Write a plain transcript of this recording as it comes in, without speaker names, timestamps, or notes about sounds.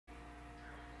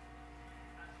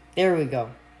There we go.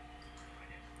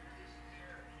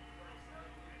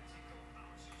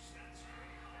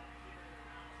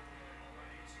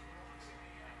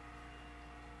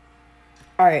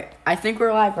 All right, I think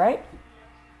we're live, right?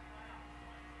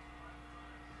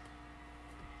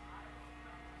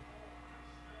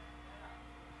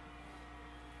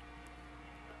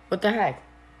 What the heck?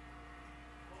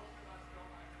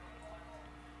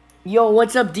 Yo,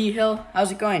 what's up, D Hill?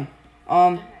 How's it going?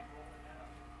 Um,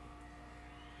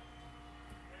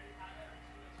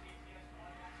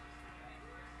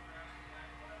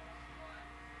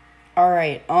 all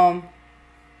right. I'm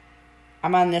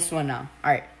on this one now.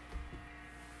 All right.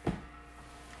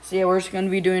 So yeah, we're just gonna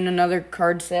be doing another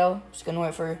card sale. Just gonna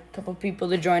wait for a couple people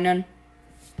to join in.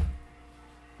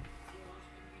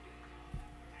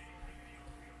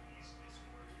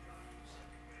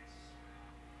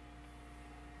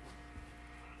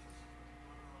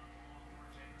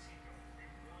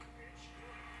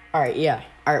 All right, yeah.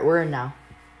 All right, we're in now.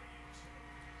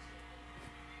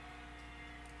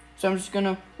 So I'm just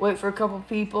gonna wait for a couple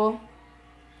people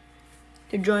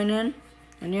to join in,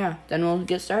 and yeah, then we'll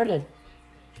get started.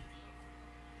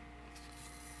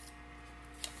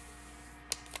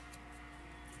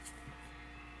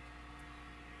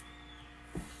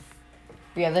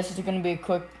 But yeah, this is gonna be a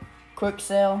quick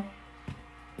sale.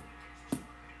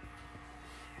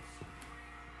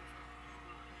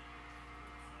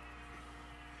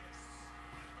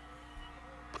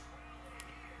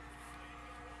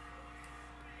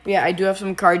 Yeah, I do have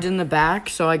some cards in the back.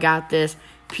 So I got this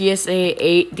PSA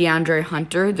 8 DeAndre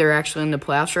Hunter. They're actually in the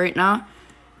playoffs right now.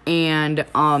 And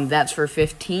that's for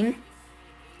 $15.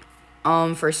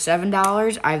 For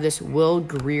 $7, I have this Will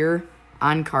Greer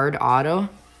on card auto.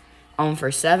 For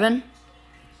 $7.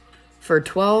 For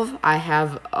 $12, I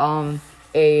have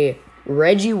a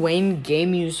Reggie Wayne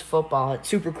game used football. It's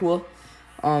super cool.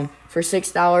 For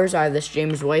 $6, I have this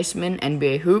James Weissman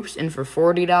NBA hoops, and for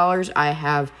 $40, I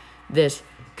have this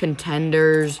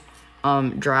Contenders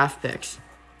draft picks.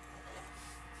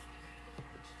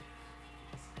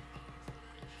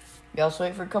 We also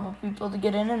wait for a couple people to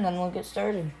get in, and then we'll get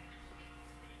started.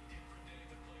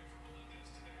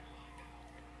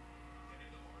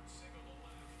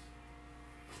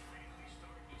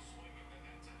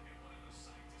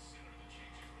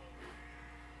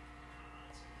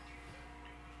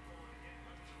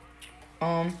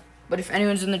 But if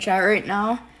anyone's in the chat right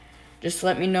now, just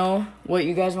let me know what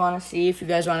you guys want to see. If you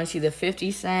guys want to see the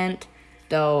 50-cent,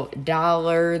 the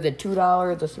dollar, the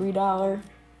 $2, the $3.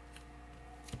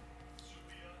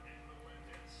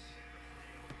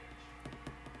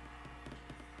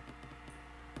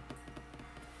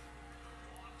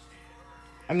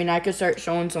 I mean, I could start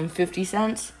showing some 50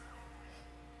 cents.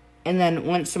 And then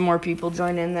once some more people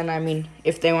join in, then I mean,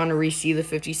 if they want to re-see the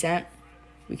 50 cent,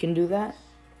 we can do that.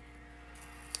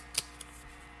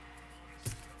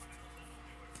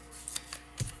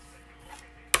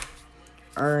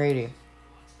 Alrighty.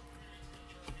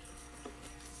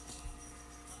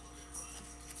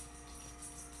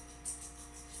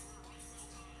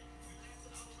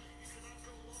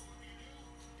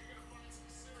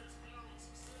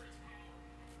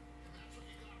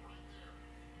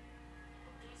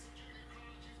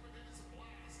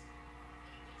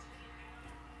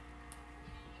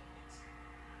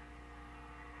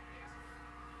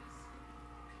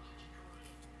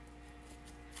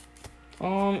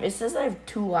 It says I have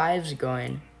 2 lives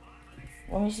going.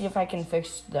 Let me see if I can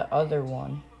fix the other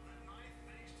one.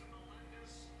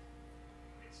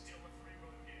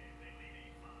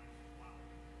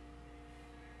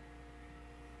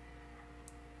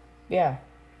 Yeah.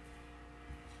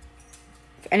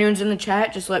 If anyone's in the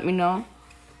chat, just let me know.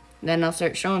 Then I'll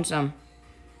start showing some.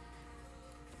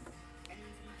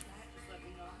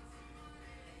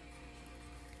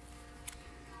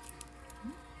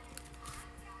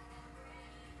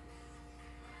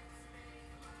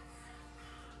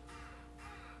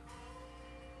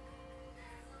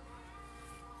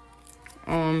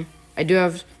 I do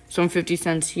have some 50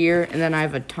 cents here, and then I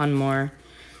have a ton more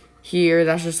here.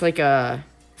 That's just like a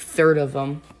third of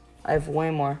them. I have way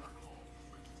more.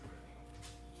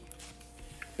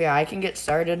 Yeah, I can get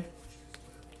started.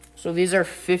 So these are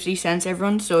 50 cents,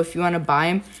 everyone. So if you want to buy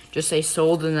them, just say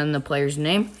sold and then the player's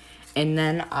name, and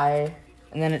then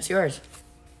it's yours.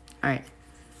 All right.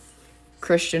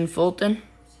 Christian Fulton.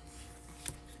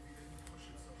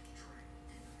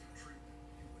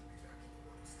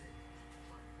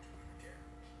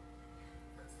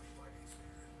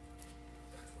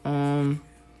 Um,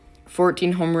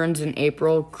 14 home runs in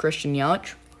April, Christian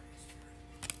Yelich.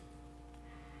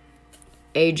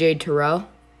 AJ Terrell.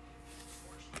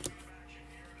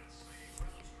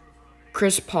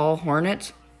 Chris Paul,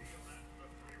 Hornets.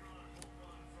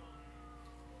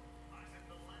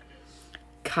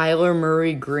 Kyler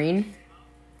Murray, green.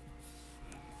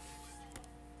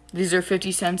 These are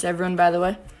 50 cents, everyone, by the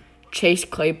way. Chase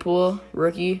Claypool,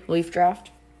 rookie, Leaf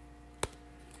draft.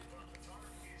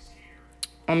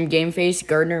 Game face,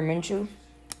 Gardner Minshew.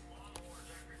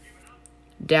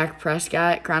 Dak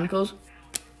Prescott, Chronicles.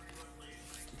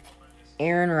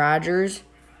 Aaron Rodgers,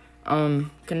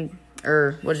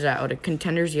 what is that?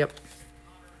 Contenders, yep.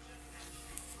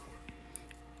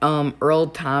 Earl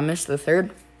Thomas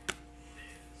III.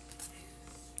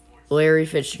 Larry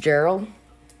Fitzgerald.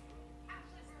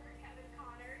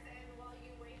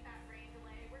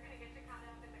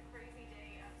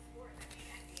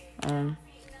 Alright.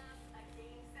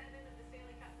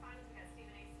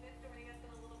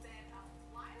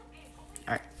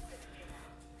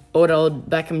 Odell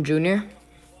Beckham Jr.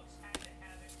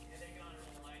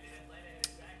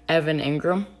 Evan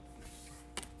Ingram.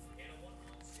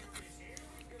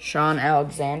 Sean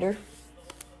Alexander.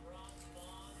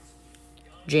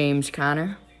 James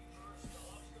Conner.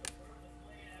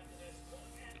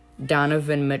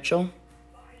 Donovan Mitchell.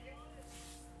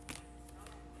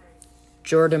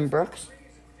 Jordan Brooks.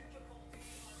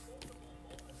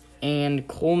 And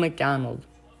Cole McDonald.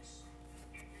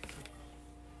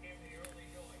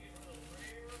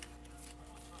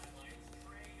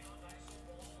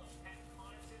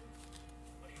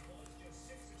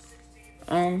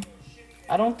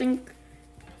 I don't think...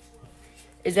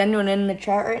 Is anyone in the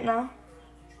chat right now?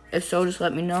 If so, just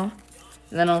let me know.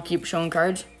 And then I'll keep showing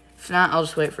cards. If not, I'll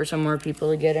just wait for some more people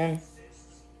to get in.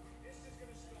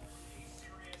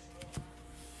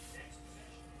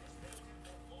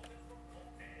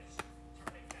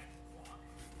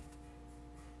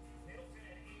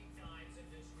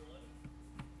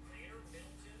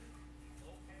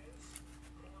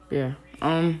 Yeah.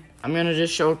 I'm gonna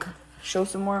just show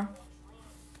some more.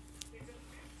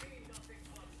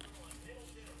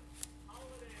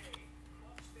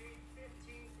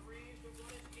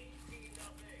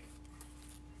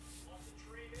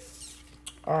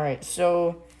 Alright,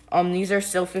 so these are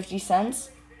still 50 cents.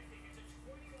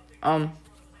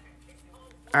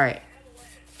 Alright.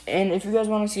 And if you guys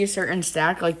want to see a certain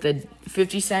stack, like the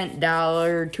 50-cent,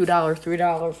 $1, $2,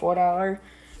 $3, $4,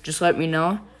 just let me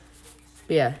know.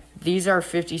 But yeah, these are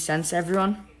 50 cents,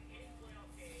 everyone.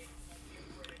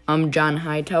 John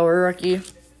Hightower, rookie.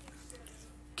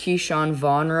 Keyshawn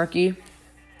Vaughn, rookie.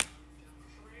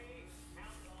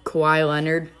 Kawhi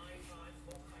Leonard.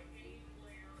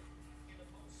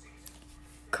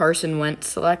 Carson Wentz,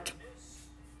 select.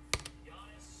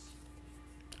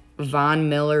 Von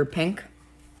Miller, pink.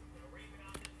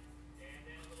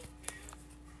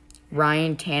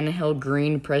 Ryan Tannehill,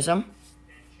 green, prism.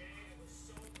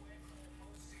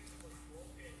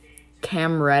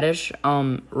 Cam Reddish,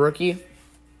 rookie.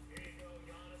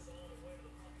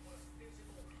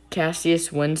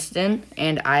 Cassius Winston,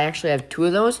 and I actually have two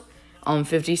of those,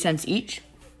 50 cents each.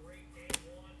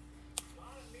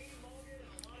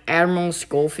 Admiral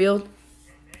Schofield.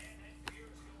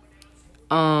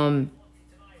 Mafiondu.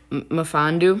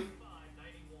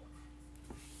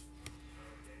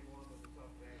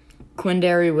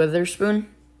 Quindary Witherspoon.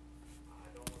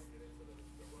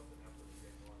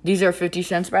 These are 50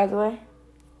 cents, by the way.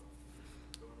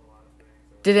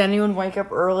 Did anyone wake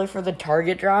up early for the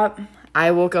Target drop?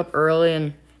 I woke up early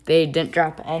and they didn't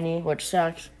drop any, which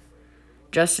sucks.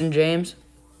 Justin James.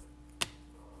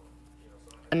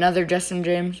 Another Justin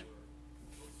James.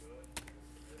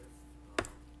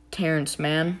 Terrence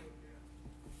Mann.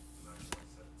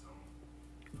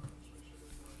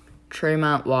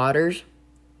 Tremont Waters.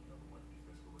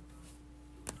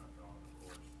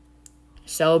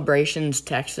 Celebrations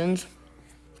Texans.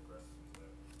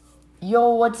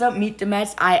 Yo, what's up, Meet the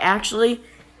Mets?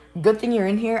 Good thing you're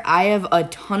in here. I have a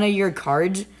ton of your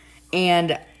cards,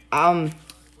 and I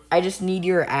just need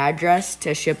your address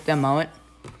to ship them out.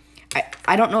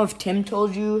 I don't know if Tim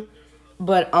told you,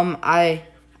 but I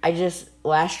just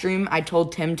last stream I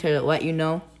told Tim to let you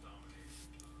know.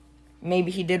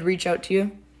 Maybe he did reach out to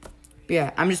you. But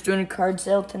yeah, I'm just doing a card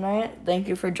sale tonight. Thank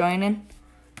you for joining.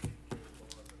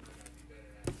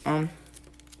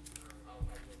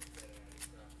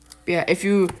 Yeah,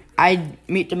 I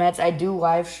Meet the Mets, I do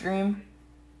live stream.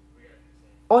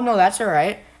 Oh no, that's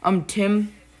alright. I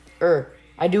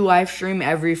do live stream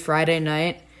every Friday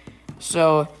night.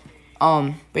 So,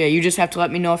 but yeah, you just have to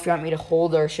let me know if you want me to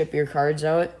hold or ship your cards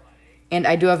out. And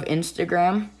I do have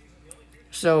Instagram.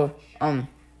 So,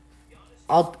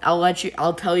 I'll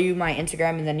tell you my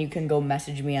Instagram and then you can go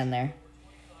message me on there.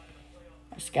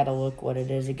 I just gotta look what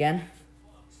it is again.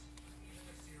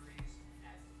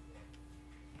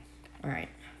 All right.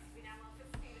 We now welcome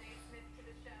Stephen A. Smith to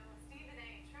the show. Stephen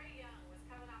A. Trae Young was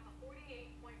coming off a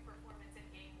 48-point performance in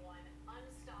Game 1.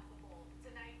 Unstoppable.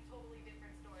 Tonight, totally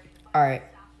different story. The All right.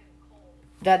 Bucks stopped him cold.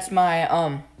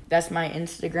 That's my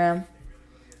Instagram.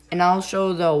 And I'll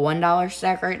show the $1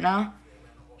 stack right now.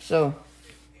 So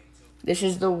this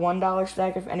is the $1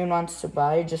 stack. If anyone wants to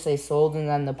buy, just say sold and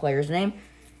then the player's name.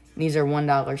 These are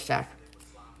 $1 stack.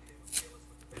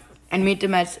 And Meet the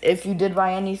Mets, if you did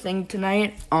buy anything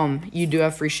tonight, you do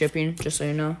have free shipping, just so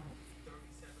you know.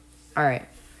 All right.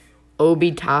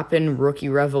 Obi Toppin Rookie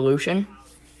Revolution.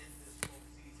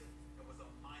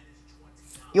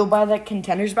 You'll buy that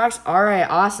Contenders box? All right,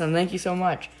 awesome. Thank you so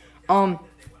much. Do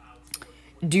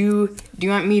you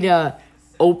want me to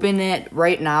open it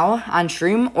right now on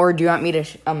stream, or do you want me to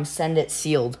send it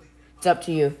sealed? It's up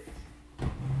to you.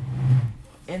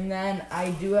 And then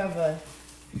I do have a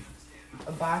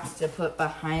box to put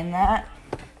behind that.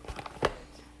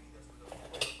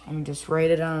 Let me just write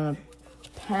it on a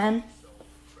pen.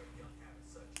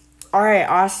 All right,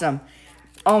 awesome.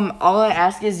 All I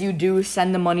ask is you do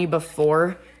send the money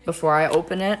before I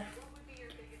open it.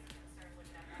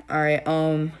 All right,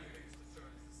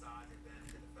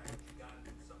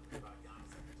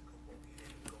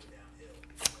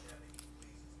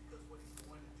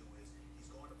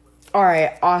 All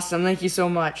right, awesome. Thank you so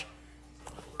much.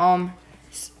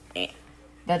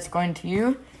 That's going to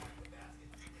you.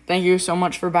 Thank you so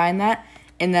much for buying that.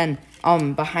 And then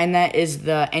behind that is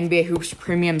the NBA Hoops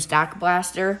Premium Stock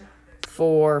Blaster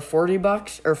for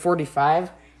 $40 or $45.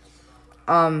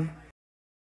 All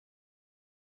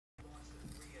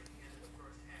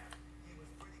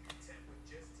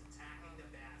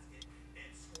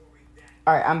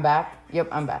right, I'm back. Yep,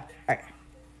 I'm back. All right.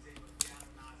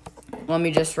 Let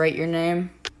me just write your name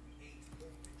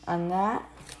on that.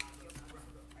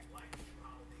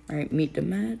 All right, Meet the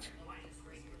Mets.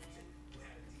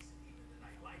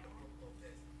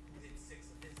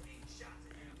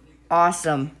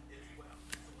 Awesome.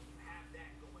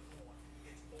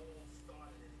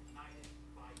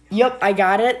 Yep, I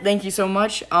got it. Thank you so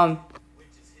much.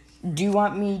 Do you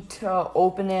want me to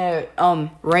open it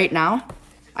right now?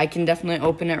 I can definitely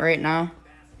open it right now.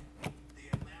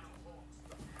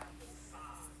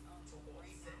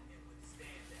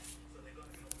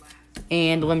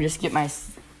 And let me just get my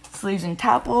sleeves and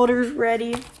top loaders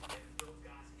ready.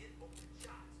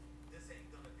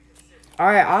 All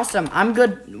right, awesome. I'm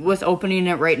good with opening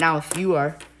it right now if you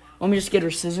are. Let me just get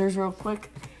her scissors real quick.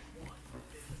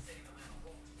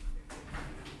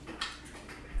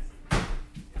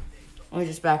 Let me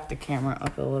just back the camera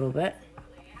up a little bit.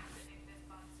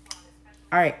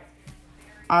 All right,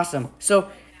 awesome. So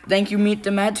thank you, Meet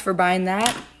the Mets, for buying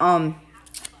that. I'm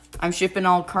shipping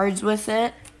all cards with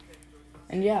it.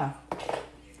 And yeah,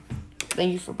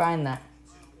 thank you for buying that.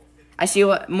 I see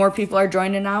what more people are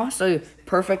joining now, so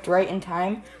perfect, right in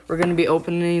time. We're going to be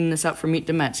opening this up for Meet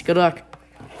the Mets. Good luck.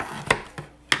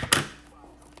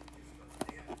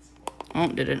 Oh,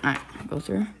 did it not go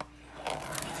through?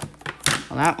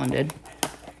 Well, that one did.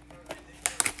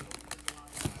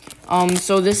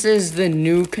 So this is the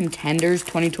new Contenders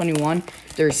 2021.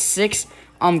 There's 6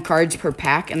 cards per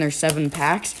pack, and there's 7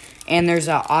 packs. And there's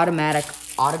an automatic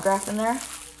autograph in there.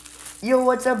 Yo,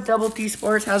 what's up, Double T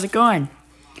Sports? How's it going?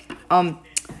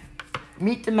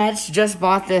 Meet the Mets just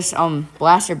bought this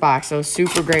blaster box, so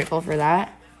super grateful for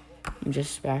that. Let me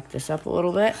just back this up a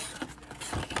little bit.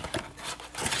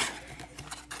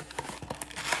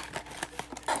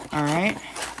 All right.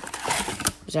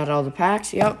 Is that all the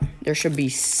packs? Yep. There should be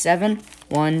 7.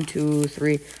 1, 2,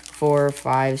 3, 4,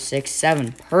 5, 6,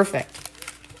 7. Perfect.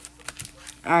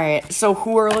 All right. So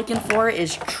who we're looking for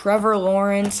is Trevor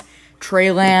Lawrence,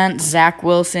 Trey Lance, Zach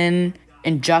Wilson,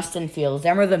 and Justin Fields.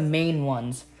 Them are the main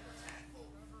ones.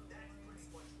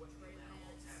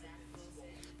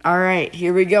 All right.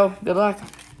 Here we go. Good luck.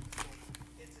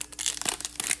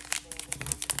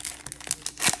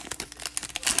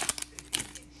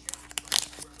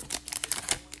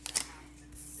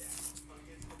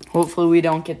 Hopefully we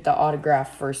don't get the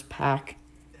autograph first pack.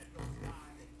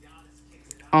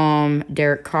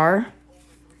 Derek Carr.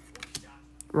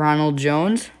 Ronald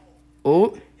Jones.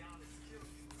 Oh.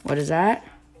 What is that?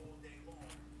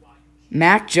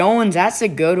 Mac Jones. That's a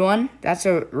good one. That's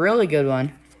a really good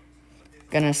one.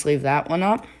 Gonna sleeve that one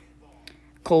up.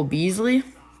 Cole Beasley.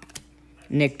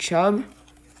 Nick Chubb.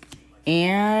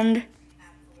 And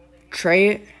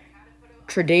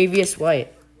Tre'Davious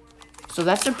White. So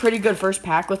that's a pretty good first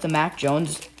pack with the Mac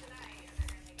Jones.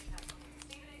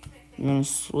 I'm going to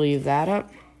sleeve that up.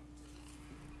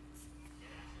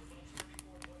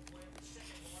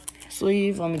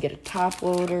 Sleeve. Let me get a top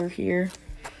loader here.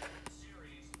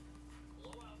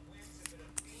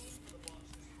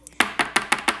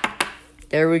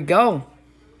 There we go.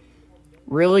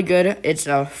 Really good. It's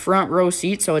a front row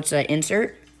seat, so it's an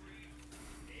insert.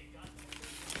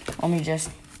 Let me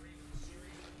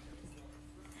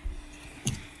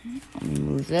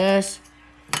move this.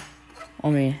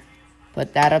 Let me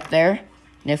put that up there.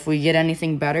 And if we get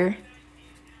anything better,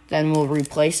 then we'll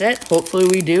replace it. Hopefully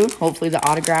we do. Hopefully the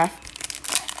autograph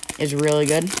is really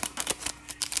good.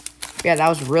 Yeah, that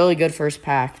was really good first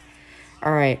pack.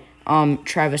 All right.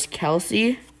 Travis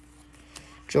Kelce,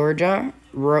 Georgia,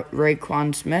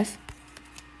 Raekwon Smith,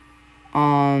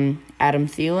 Adam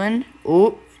Thielen.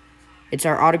 Ooh, it's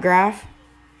our autograph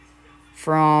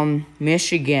from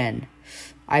Michigan.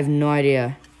 I have no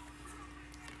idea.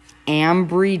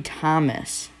 Ambry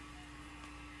Thomas.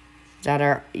 Is that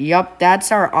our... Yup,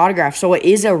 that's our autograph. So it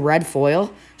is a red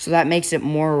foil, so that makes it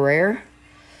more rare.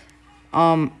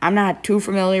 I'm not too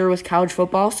familiar with college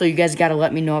football, so you guys got to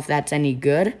let me know if that's any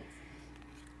good.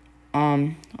 Let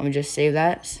me just save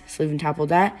that. Sleeve and top of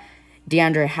that.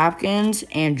 DeAndre Hopkins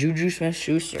and Juju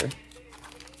Smith-Schuster.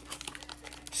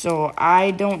 So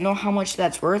I don't know how much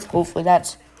that's worth. Hopefully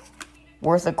that's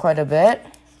worth quite a bit.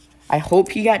 I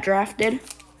hope he got drafted.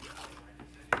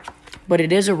 But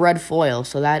it is a red foil,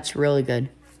 so that's really good.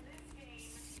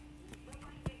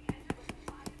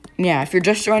 Yeah, if you're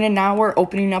just joining now, we're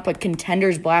opening up a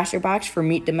Contenders Blaster box for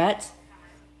Meet the Mets.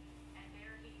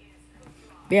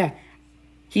 Yeah,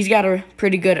 he's got a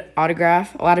pretty good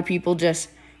autograph. A lot of people just,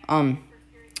 a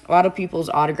lot of people's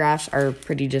autographs are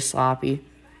pretty just sloppy.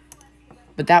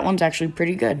 But that one's actually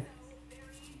pretty good.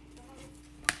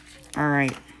 All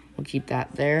right, we'll keep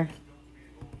that there.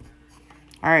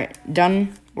 All right,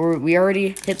 done. We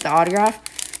already hit the autograph,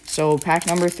 so pack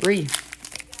number 3.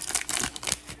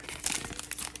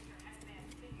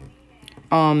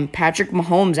 Patrick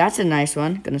Mahomes, that's a nice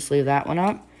one. Gonna sleeve that one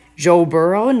up. Joe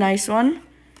Burrow, nice one.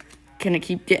 Can it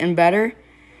keep getting better?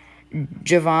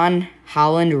 Javon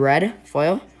Holland red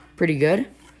foil, pretty good.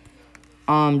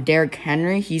 Derrick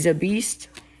Henry, he's a beast.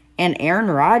 And Aaron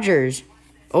Rodgers.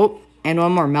 Oh, and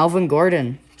one more, Melvin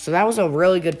Gordon. So that was a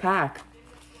really good pack.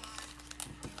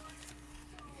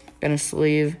 Gonna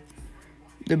sleeve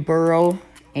the Burrow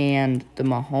and the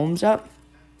Mahomes up.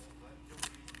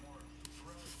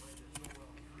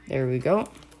 There we go.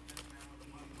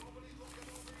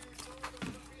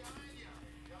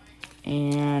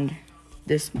 And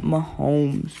this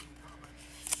Mahomes.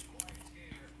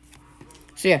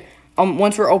 So yeah,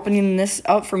 once we're opening this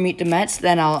up for Meet the Mets,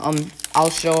 then I'll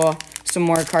show some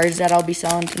more cards that I'll be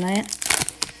selling tonight.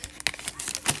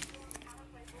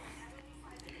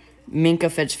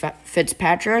 Minkah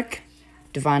Fitzpatrick,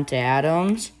 Devontae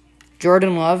Adams,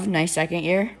 Jordan Love, nice second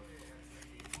year.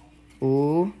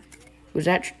 Ooh, who's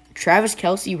that? Travis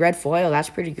Kelce red foil, that's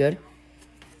pretty good.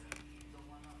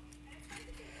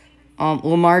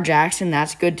 Lamar Jackson,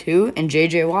 that's good too, and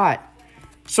J.J. Watt.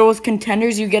 So with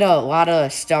Contenders, you get a lot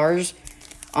of stars,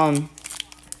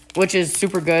 which is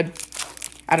super good.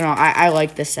 I don't know, I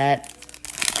like the set,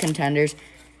 Contenders.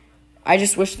 I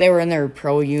just wish they were in their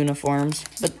pro uniforms,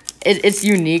 but it's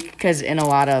unique because in a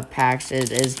lot of packs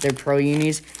it is their pro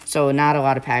unis, so not a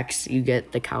lot of packs you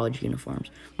get the college uniforms.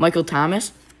 Michael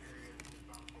Thomas,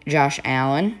 Josh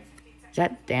Allen. Is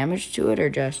that damage to it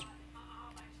or just?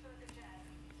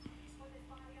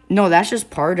 No, that's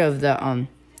just part of the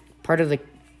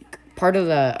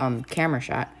camera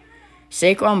shot.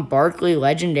 Saquon Barkley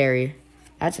legendary.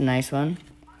 That's a nice one.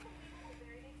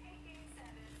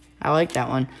 I like that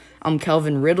one.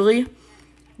 Kelvin Ridley,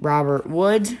 Robert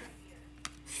Woods,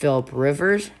 Phillip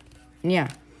Rivers. Yeah.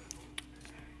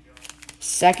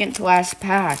 Second to last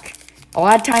pack. A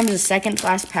lot of times the second to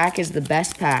last pack is the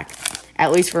best pack.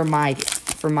 At least for my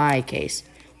case.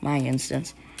 My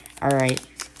instance. Alright.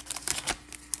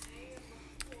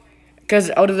 Because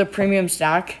out of the premium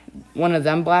stock, one of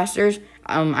them blasters,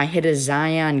 I hit a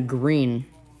Zion Green.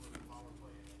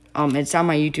 It's on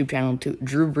my YouTube channel too.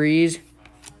 Drew Brees,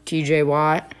 TJ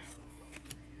Watt.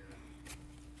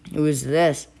 Who is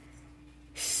this?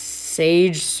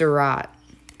 Sage Surratt.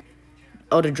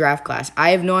 Oh, the draft class.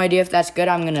 I have no idea if that's good.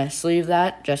 I'm going to sleeve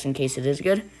that just in case it is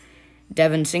good.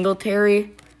 Devin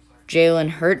Singletary.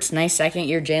 Jalen Hurts. Nice second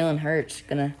year Jalen Hurts.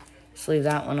 Going to sleeve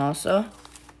that one also.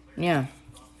 Yeah.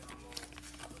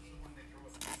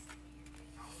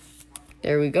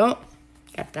 There we go.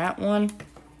 Got that one.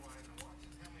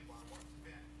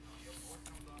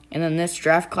 And then this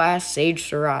draft class, Sage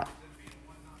Surratt.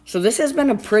 So this has been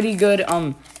a pretty good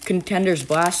Contenders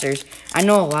Blasters. I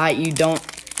know a lot you don't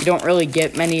really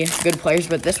get many good players,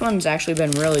 but this one's actually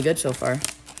been really good so far.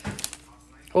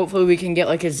 Hopefully we can get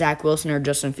like a Zach Wilson or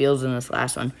Justin Fields in this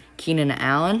last one. Keenan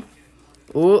Allen.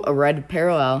 Ooh, a red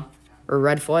parallel or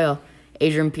red foil.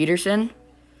 Adrian Peterson,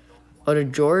 Out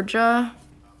of Georgia.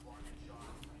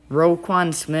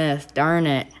 Roquan Smith. Darn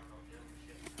it.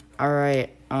 All right.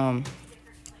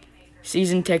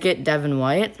 Season ticket, Devin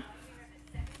White.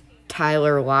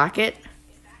 Tyler Lockett.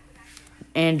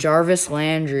 And Jarvis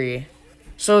Landry.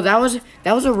 So that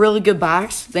was a really good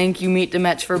box. Thank you, Meet the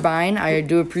Mets, for buying. I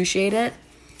do appreciate it.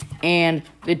 And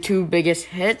the two biggest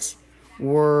hits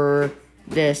were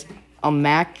this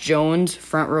Mac Jones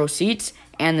front row seats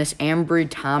and this Ambry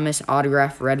Thomas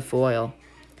autograph red foil.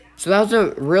 So that was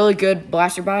a really good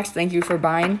blaster box. Thank you for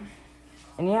buying.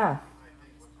 And yeah.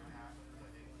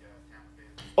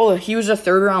 Oh, he was a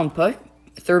third round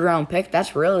pick.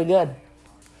 That's really good.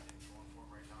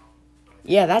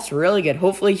 Yeah, that's really good.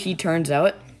 Hopefully he turns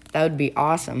out. That would be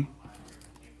awesome.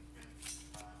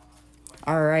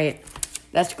 All right.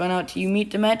 That's going out to you,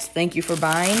 Meet the Mets. Thank you for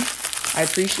buying. I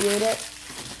appreciate it.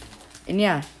 And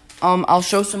yeah, I'll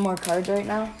show some more cards right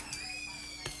now.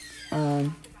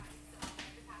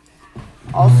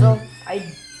 Also, I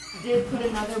did put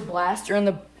another blaster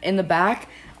in the back.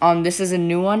 This is a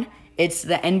new one. It's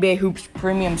the NBA Hoops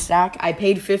Premium Stack. I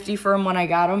paid $50 for them when I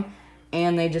got them,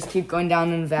 and they just keep going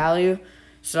down in value.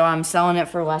 So I'm selling it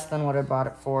for less than what I bought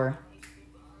it for.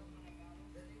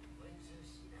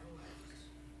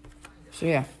 So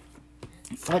yeah,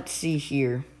 let's see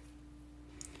here.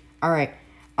 All right,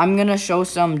 I'm gonna show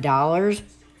some dollars.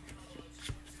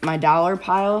 My dollar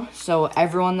pile. So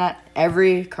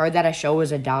every card that I show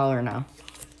is $1 now.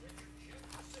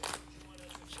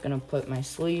 Just gonna put my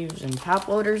sleeves and top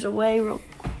loaders away real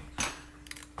quick.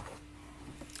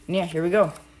 Yeah, here we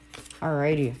go.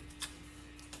 Alrighty.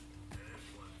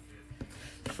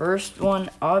 First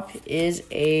one up is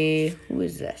who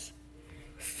is this?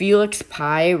 Felix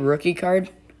Pie rookie card.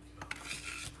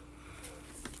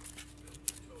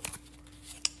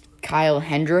 Kyle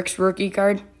Hendricks rookie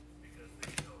card.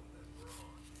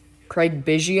 Craig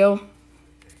Biggio.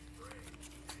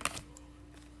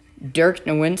 Dirk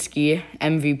Nowitzki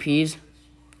MVPs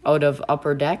out of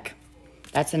Upper Deck.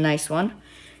 That's a nice one.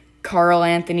 Karl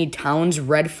Anthony Towns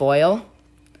red foil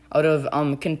out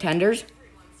of Contenders.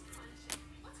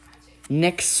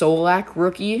 Nick Solak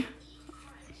rookie.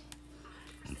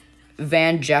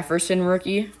 Van Jefferson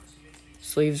rookie.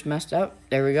 Sleeves messed up.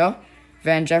 There we go.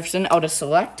 Van Jefferson out of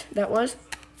Select, that was.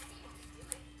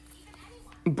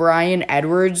 Brian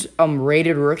Edwards,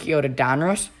 rated rookie out of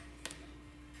Donruss.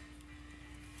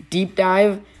 Deep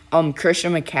Dive,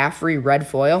 Christian McCaffrey red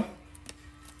foil.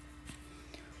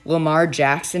 Lamar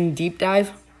Jackson Deep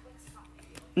Dive.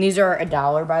 And these are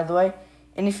 $1, by the way.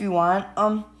 And if you want,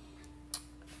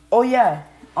 oh yeah,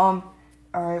 all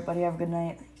right, buddy, have a good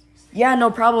night. Yeah,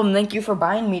 no problem. Thank you for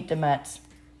buying Meet the Mets.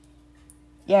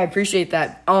 Yeah, I appreciate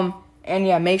that. And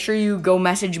yeah, make sure you go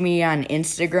message me on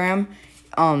Instagram.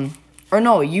 Or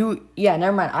no, yeah,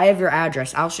 never mind. I have your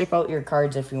address. I'll ship out your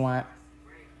cards if you want.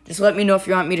 Just let me know if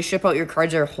you want me to ship out your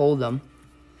cards or hold them.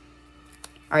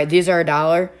 All right, these are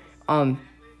 $1.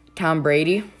 Tom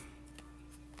Brady.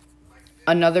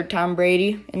 Another Tom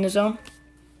Brady in the zone.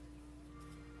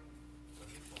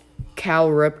 Cal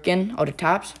Ripken out of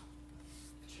Topps.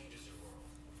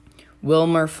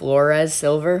 Wilmer Flores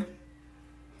silver.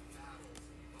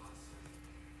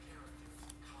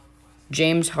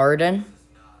 James Harden.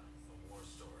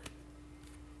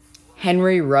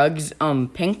 Henry Ruggs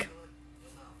pink.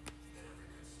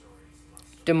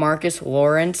 DeMarcus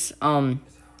Lawrence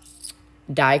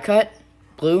die cut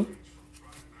blue.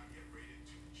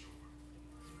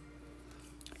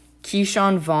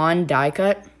 Keyshawn Vaughn die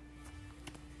cut.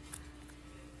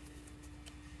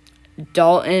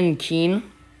 Dalton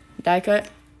Keene die cut.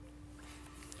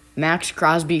 Max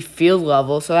Crosby field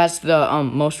level, so that's the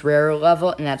most rare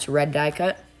level, and that's red die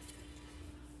cut.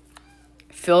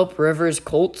 Phillip Rivers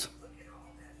Colts.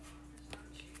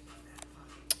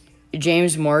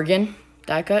 James Morgan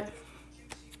die cut.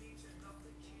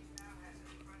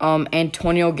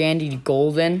 Antonio Gandy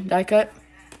golden die cut.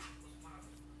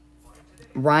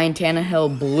 Ryan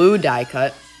Tannehill blue die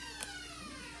cut.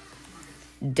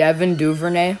 Devin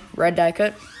Duvernay red die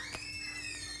cut.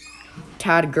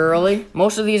 Todd Gurley.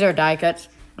 Most of these are die cuts.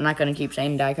 I'm not going to keep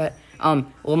saying die cut.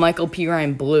 Michael P.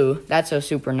 Ryan blue. That's a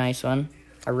super nice one.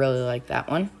 I really like that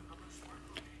one.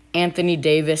 Anthony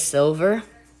Davis silver.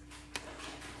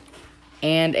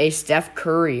 And a Steph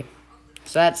Curry.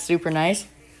 So that's super nice.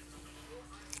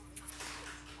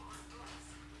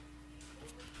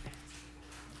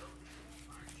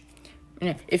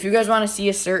 If you guys want to see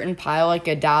a certain pile, like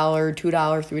 $1, $2,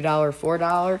 $3,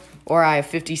 $4, or I have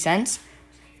 50 cents,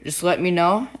 just let me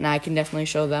know, and I can definitely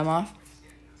show them off.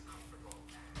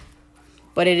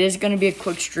 But it is going to be a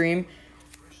quick stream.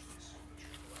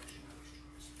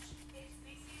 It's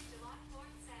Macy's July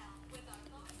Florence sale with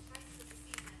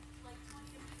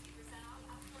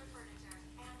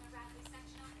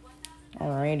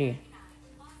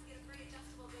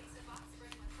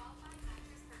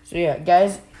So yeah,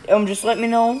 guys, just let me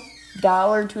know.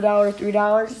 $1, $2,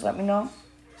 $3. Just let me know.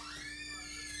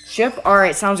 Ship. All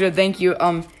right, sounds good. Thank you.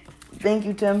 Thank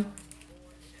you, Tim.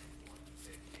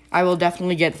 I will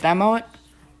definitely get them out.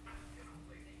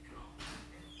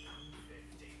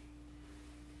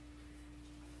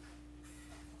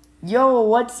 Yo,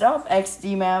 what's up,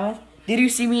 XD Mammoth? Did you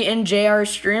see me in JR's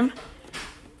stream?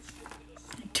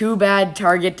 Too bad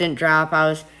Target didn't drop.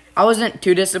 I wasn't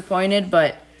too disappointed,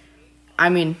 but I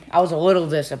mean, I was a little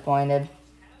disappointed.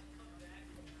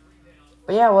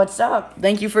 But yeah, what's up?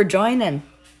 Thank you for joining.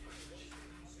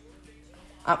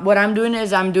 What I'm doing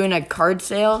is I'm doing a card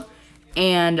sale,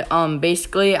 and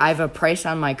basically I have a price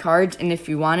on my cards, and if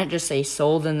you want it, just say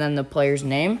sold and then the player's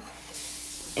name,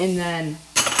 and then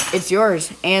it's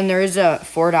yours. And there is a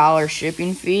 $4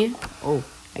 shipping fee. Oh,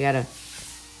 and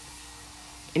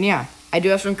yeah, I do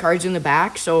have some cards in the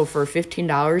back. So for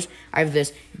 $15, I have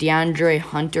this DeAndre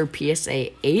Hunter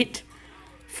PSA 8.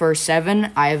 For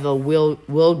 $7, I have a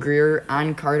Will Greer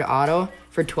on-card auto.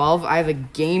 For $12, I have a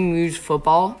Game Used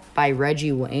Football by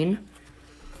Reggie Wayne.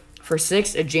 For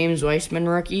 $6, a James Wiseman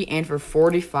rookie. And for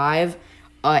 $45,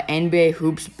 a NBA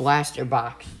Hoops Blaster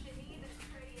box.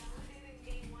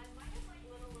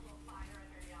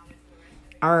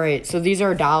 All right, so these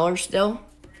are $1 still.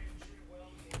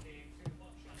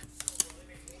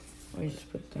 Let me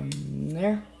just put them in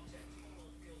there.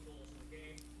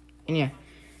 And yeah,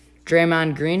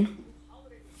 Draymond Green.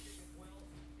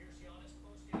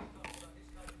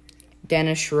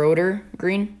 Dennis Schroeder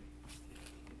Green.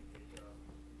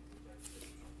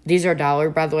 These are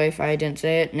 $1, by the way, if I didn't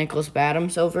say it. Nicholas Batum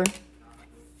silver.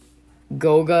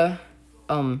 Goga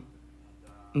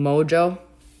Mojo.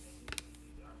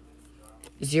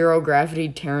 Zero Gravity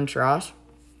Terrence Ross.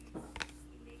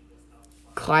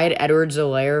 Clyde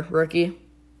Edwards-Helaire rookie.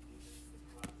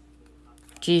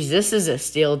 Jeez, this is a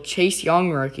steal. Chase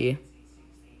Young rookie.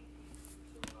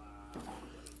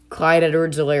 Clyde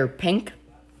Edwards-Helaire pink.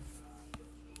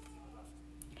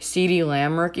 CeeDee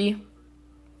Lamb rookie.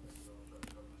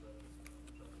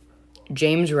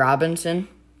 James Robinson.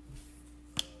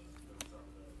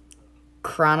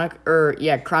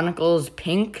 Chronicles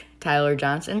pink. Tyler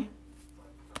Johnson.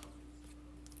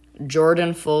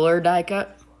 Jordan Fuller die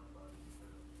cut.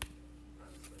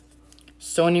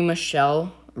 Sony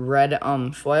Michel red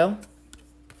foil.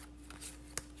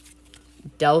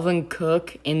 Delvin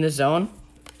Cook in the zone.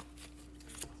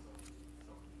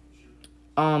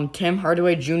 Tim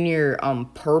Hardaway Jr.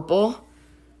 Purple,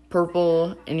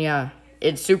 and yeah,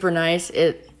 it's super nice.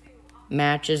 It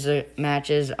matches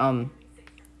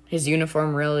his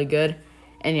uniform really good,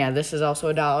 and yeah, this is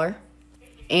also $1.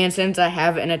 And since I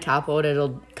have it in a top load,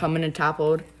 it'll come in a top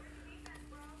load.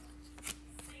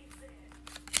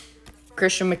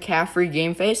 Christian McCaffrey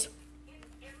game face.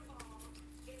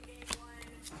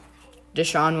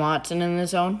 Deshaun Watson in the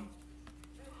zone.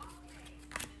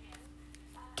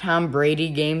 Tom Brady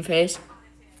game face.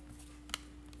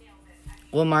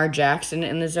 Lamar Jackson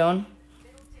in the zone.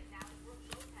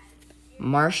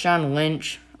 Marshawn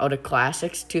Lynch out of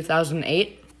Classics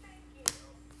 2008.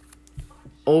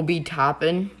 Obi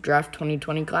Toppin draft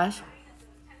 2020 class.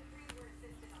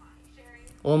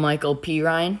 Michael P.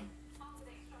 Ryan.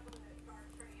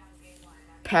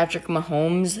 Patrick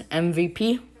Mahomes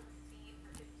MVP.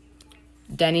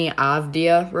 Denny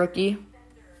Avdia rookie.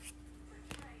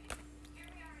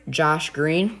 Josh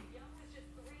Green.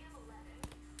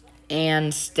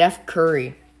 And Steph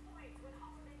Curry.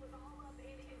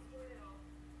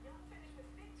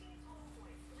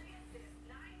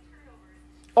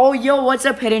 Oh, yo, what's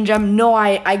up, Hidden Gem? No,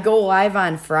 I go live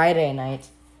on Friday nights.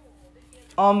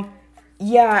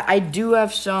 Yeah, I do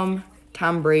have some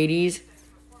Tom Brady's.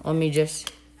 Let me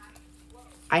just...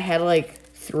 I had like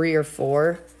 3 or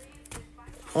 4.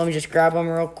 Let me just grab them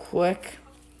real quick.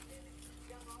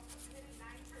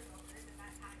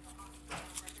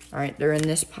 Alright, they're in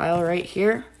this pile right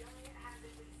here.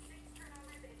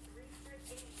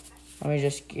 Let me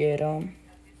just get them.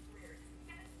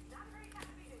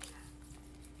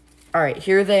 Alright,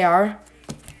 here they are.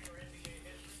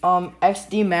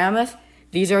 XD Mammoth.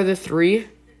 These are the 3.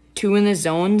 2 in the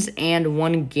zones and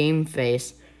 1 game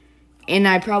face. And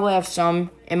I probably have some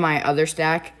in my other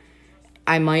stack.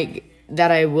 I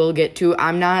will get to.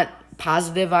 I'm not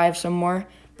positive I have some more,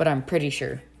 but I'm pretty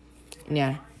sure.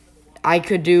 Yeah. I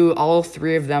could do all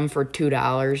 3 of them for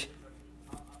 $2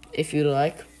 if you'd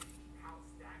like.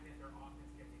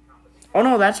 Oh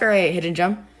no, that's alright, Hidden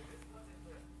Gem.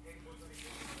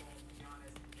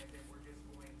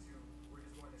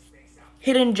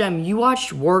 Hidden Gem, you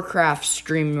watched Warcraft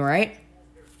stream, right?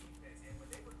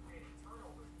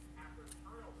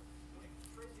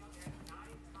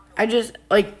 I just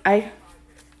like I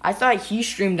thought he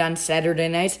streamed on Saturday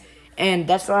nights, and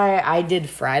that's why I did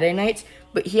Friday nights.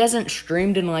 But he hasn't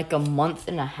streamed in like a month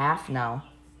and a half now.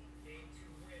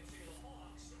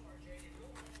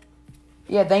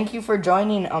 Yeah, thank you for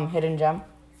joining, Hidden Gem.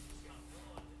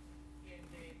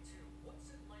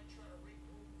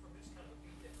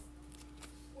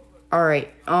 All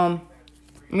right, I'm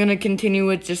gonna continue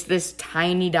with just this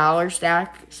tiny dollar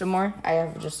stack some more. I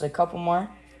have just a couple more.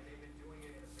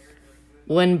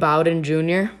 Lynn Bowden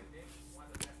Jr.,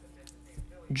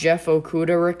 Jeff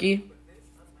Okuda rookie,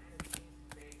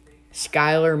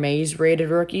 Skylar Mays rated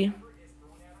rookie,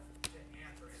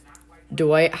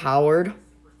 Dwight Howard,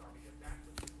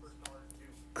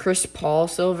 Chris Paul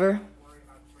silver,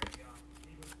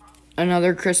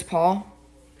 another Chris Paul,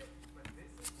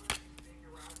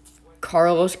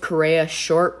 Carlos Correa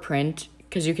short print,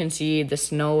 because you can see the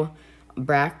snow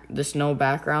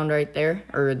background right there,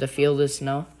 or the field is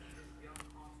snow.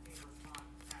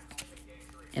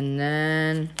 And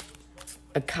then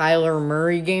a Kyler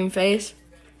Murray game face.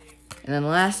 And then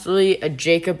lastly, a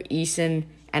Jacob Eason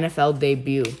NFL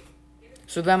debut.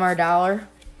 So them are $1.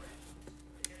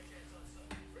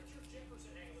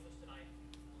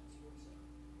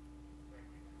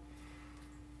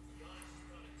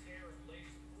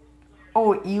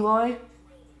 Oh, Eloy.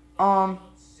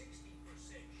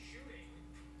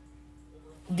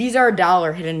 These are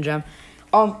 $1 Hidden Gem.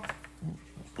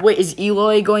 Wait, is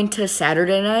Eloy going to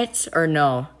Saturday nights or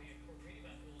no?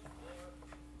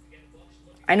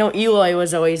 I know Eloy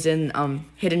was always in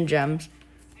Hidden Gems.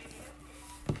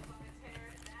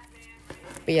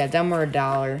 But yeah, them were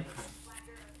 $1.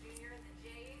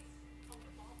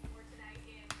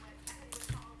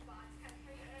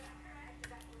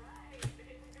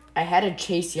 I had a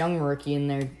Chase Young rookie in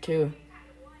there too.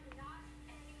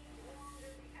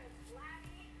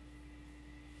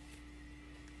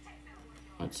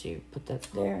 Let's see, put that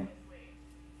there.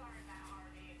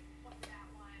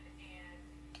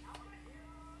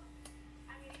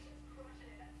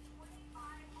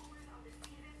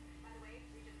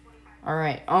 All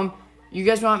right. You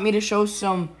guys want me to show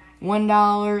some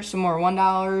 $1, some more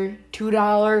 $1,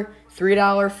 $2,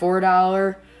 $3,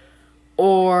 $4,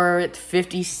 or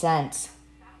 50 cents?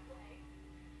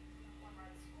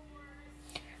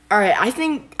 All right. I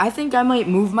think I might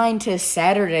move mine to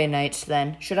Saturday nights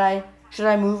then. Should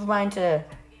I move mine to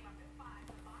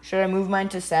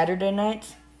Saturday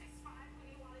nights?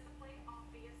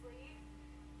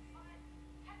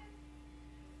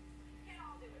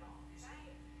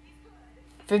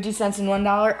 50 cents and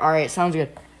 $1? All right, sounds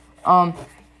good.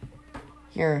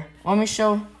 Here, let me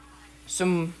show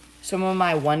some of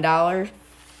my $1,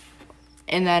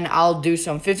 and then I'll do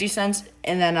some 50 cents,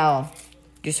 and then I'll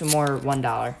do some more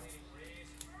 $1.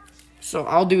 So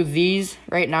I'll do these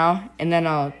right now, and then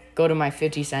I'll go to my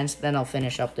 50 cents, then I'll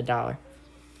finish up the $1. All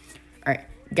right,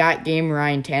 got game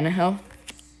Ryan Tannehill,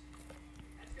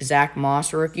 Zach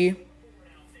Moss rookie,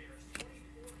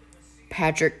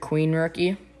 Patrick Queen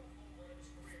rookie,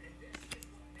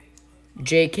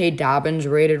 J.K. Dobbins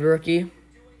rated rookie,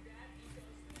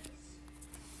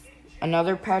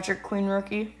 another Patrick Queen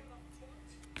rookie,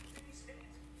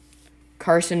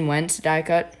 Carson Wentz die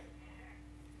cut,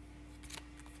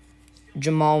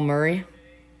 Jamal Murray,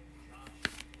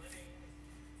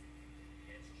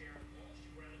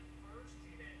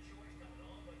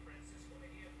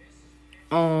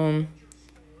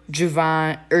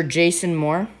 Jason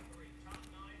Moore,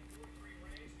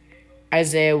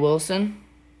 Isaiah Wilson,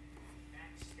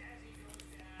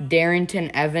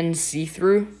 Darrington Evans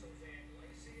see-through,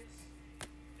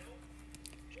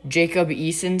 Jacob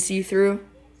Eason see-through,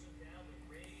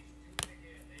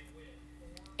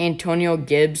 Antonio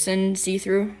Gibson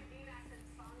see-through,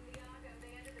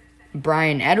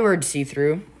 Brian Edwards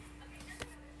see-through,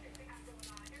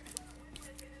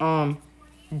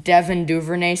 Devin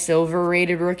Duvernay silver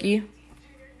rated rookie,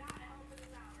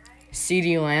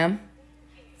 CeeDee Lamb,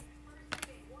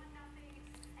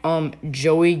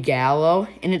 Joey Gallo,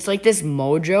 and it's like this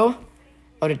mojo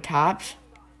out of Topps.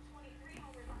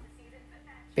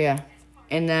 Yeah,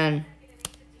 and then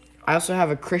I also have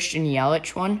a Christian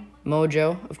Yelich one,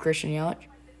 mojo of Christian Yelich.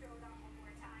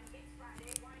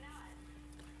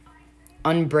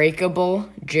 Unbreakable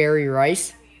Jerry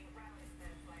Rice,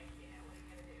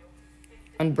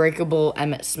 Unbreakable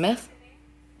Emmitt Smith.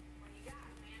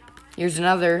 Here's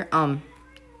another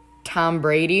Tom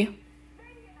Brady.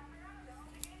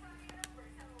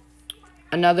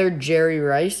 Another Jerry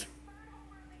Rice.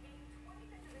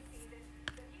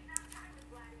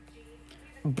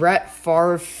 Brett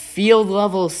Favre field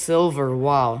level silver.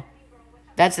 Wow.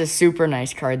 That's a super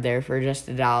nice card there for just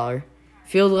 $1.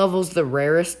 Field level's the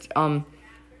rarest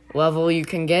level you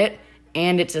can get,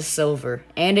 and it's a silver,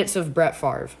 and it's of Brett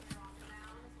Favre.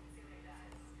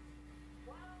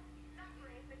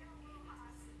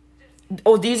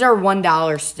 Oh, these are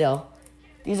 $1 still.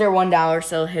 These are $1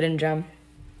 still, hidden gem.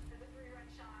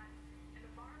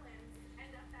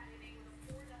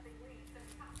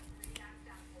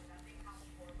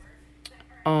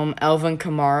 Alvin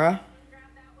Kamara.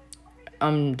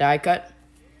 Die cut.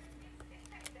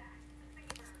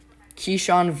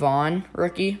 Keyshawn Vaughn,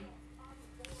 rookie.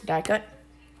 Die cut.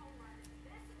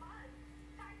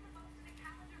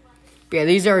 Yeah,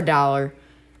 these are $1.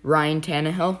 Ryan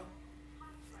Tannehill.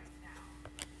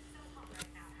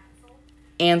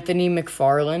 Anthony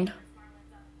McFarland.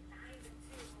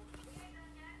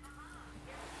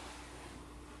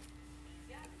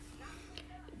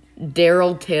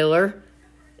 Daryl Taylor.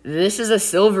 This is a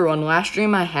silver one. Last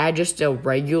stream I had just a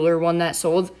regular one that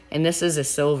sold, and this is a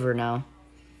silver now.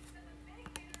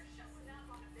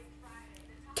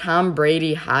 Tom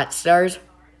Brady Hot Stars.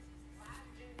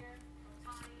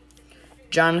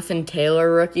 Jonathan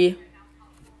Taylor rookie.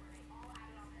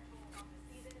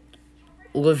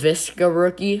 LaVisca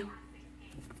rookie.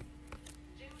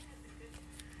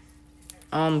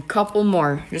 Couple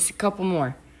more. Just a couple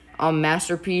more.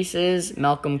 Masterpieces,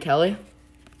 Malcolm Kelly.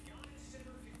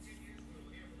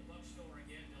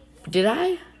 Did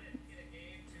I?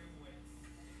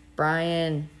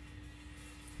 Brian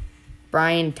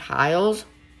Tiles.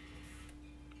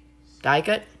 Die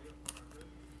cut.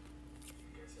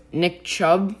 Nick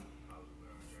Chubb.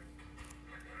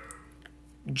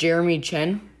 Jeremy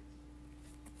Chin.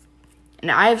 And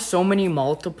I have so many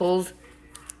multiples.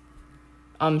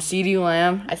 CeeDee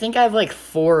Lamb. I think I have like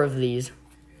 4 of these.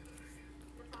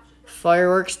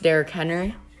 Fireworks, Derrick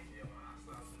Henry.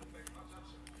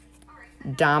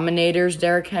 Dominators,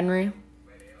 Derrick Henry.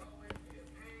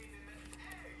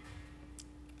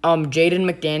 Jaden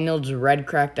McDaniels, red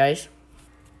cracked ice.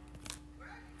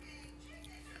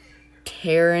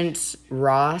 Terrence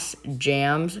Ross,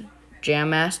 Jam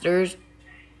Masters.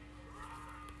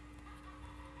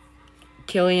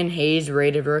 Killian Hayes,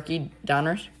 rated rookie,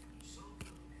 Donners.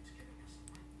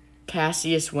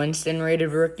 Cassius Winston,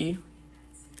 rated rookie.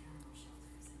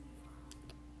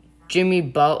 Jimmy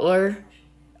Butler,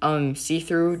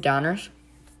 see-through, Donners.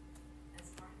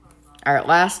 All right,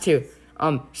 last 2.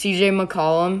 CJ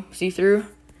McCollum, see-through,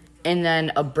 and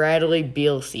then a Bradley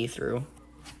Beal, see-through.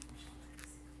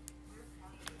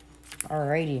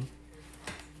 Alrighty.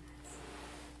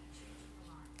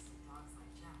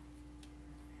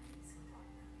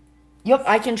 Yep,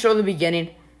 I can show the beginning.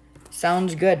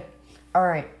 Sounds good.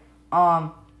 Alright.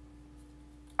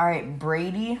 Alright,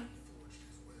 Brady,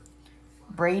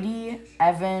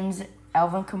 Evans,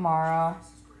 Alvin Kamara,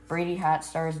 Brady Hot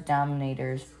Stars,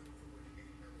 Dominators.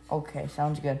 Okay,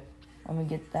 sounds good. Let me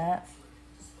get that.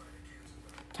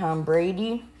 Tom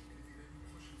Brady.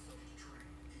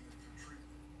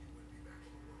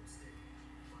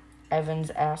 Evans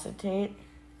Acetate.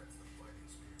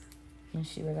 Let me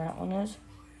see where that one is.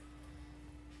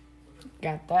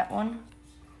 Got that one.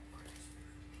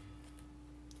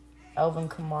 Alvin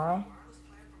Kamara.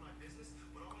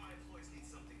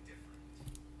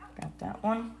 Got that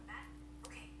one.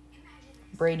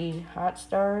 Brady Hot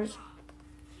Stars.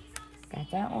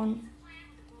 Got that one.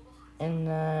 And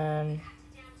then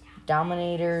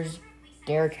Dominators,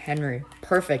 Derrick Henry.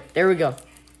 Perfect. There we go.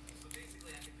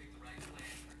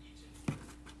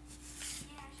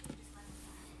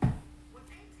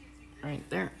 Right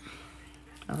there.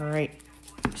 All right.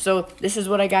 So this is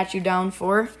what I got you down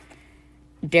for.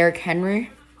 Derrick Henry,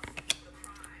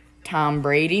 Tom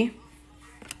Brady,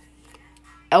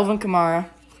 Alvin Kamara,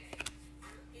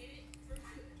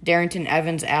 Darrington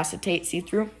Evans Acetate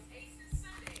see-through,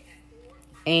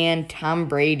 and Tom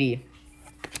Brady.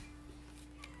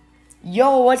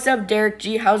 Yo, what's up, Derek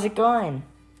G? How's it going?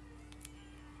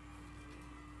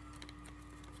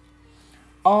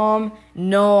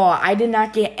 No, I did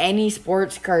not get any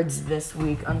sports cards this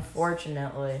week,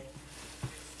 unfortunately.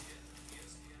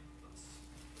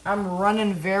 I'm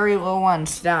running very low on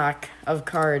stock of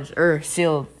cards,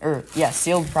 sealed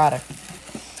product.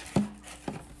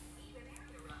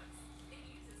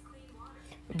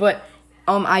 But,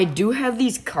 I do have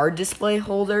these card display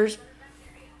holders.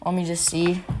 Let me just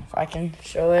see if I can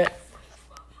show it.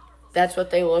 That's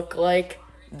what they look like.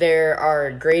 There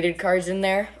are graded cards in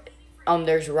there.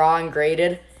 There's raw and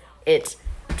graded. It's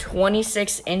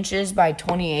 26 inches by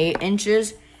 28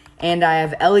 inches. And I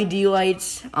have LED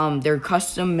lights. They're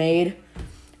custom made.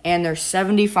 And they're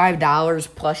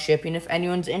 $75 plus shipping if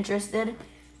anyone's interested.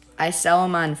 I sell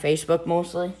them on Facebook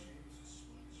mostly.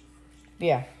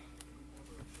 Yeah.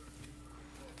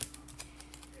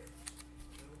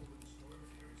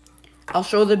 I'll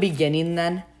show the beginning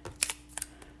then.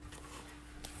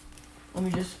 Let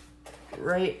me just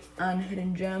write on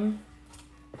Hidden Gem.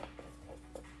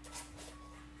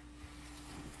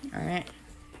 Alright.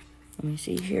 Let me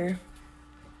see here.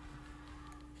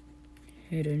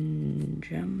 Hidden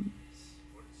Gem.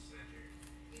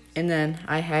 And then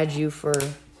I had you for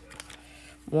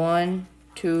 1,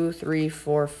 2, 3,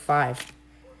 4, 5.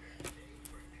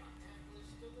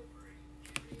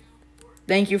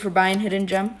 Thank you for buying Hidden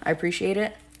Gem. I appreciate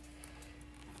it.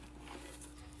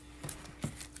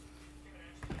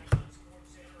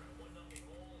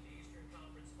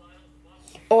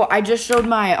 Oh, I just showed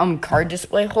my card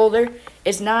display holder.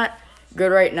 It's not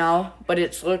good right now, but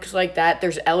it looks like that.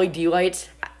 There's LED lights,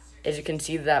 as you can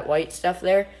see that white stuff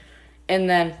there. And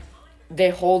then they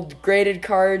hold graded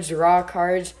cards, raw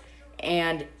cards,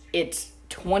 and it's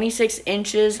 26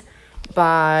 inches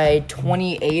by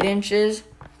 28 inches.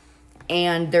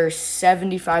 And they're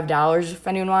 $75 if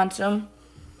anyone wants them.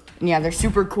 And yeah, they're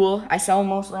super cool. I sell them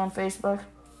mostly on Facebook.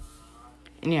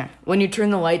 And yeah, when you turn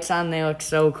the lights on, they look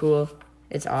so cool.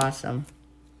 It's awesome.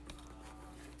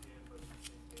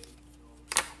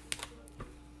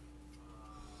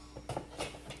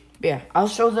 But yeah, I'll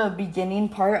show the beginning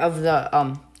part of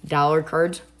the dollar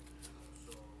cards.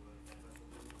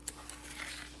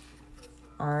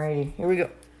 Alrighty, here we go.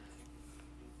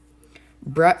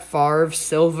 Brett Favre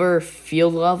silver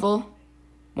field level,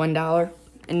 $1.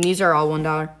 And these are all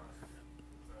 $1.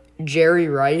 Jerry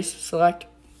Rice select.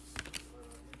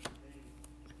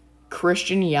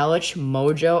 Christian Yelich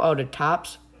mojo out of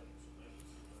Topps.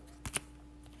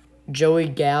 Joey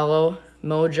Gallo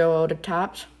mojo out of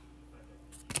Topps.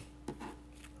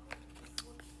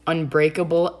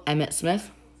 Unbreakable Emmitt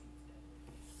Smith.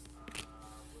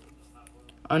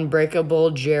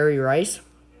 Unbreakable Jerry Rice.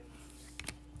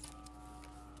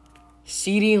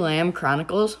 CeeDee Lamb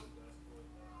Chronicles.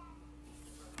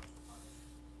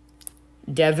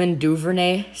 Devin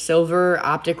Duvernay silver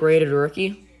optic rated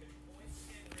rookie.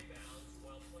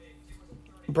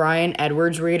 Brian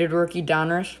Edwards rated rookie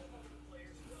Donruss.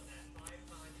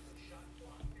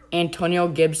 Antonio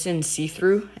Gibson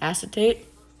see-through acetate.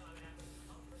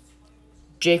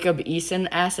 Jacob Eason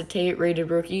acetate rated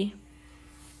rookie.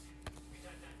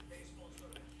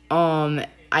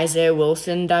 Isaiah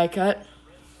Wilson die cut.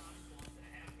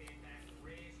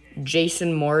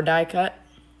 Jason Moore die cut.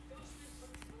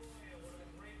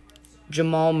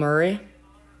 Jamal Murray.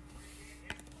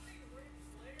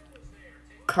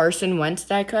 Carson Wentz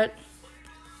die cut.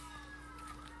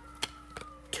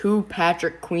 2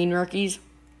 Patrick Queen rookies.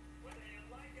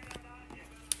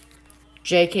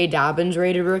 J.K. Dobbins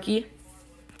rated rookie.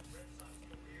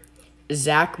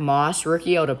 Zach Moss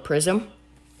rookie out of Prism.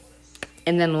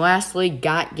 And then lastly,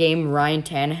 Got Game Ryan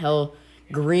Tannehill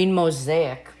green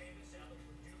mosaic.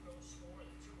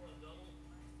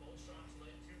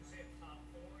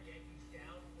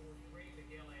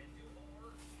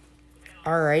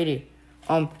 Alrighty.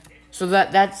 So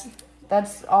that's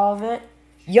all of it.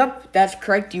 Yup, that's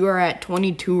correct. You are at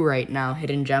 22 right now,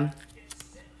 Hidden Gem.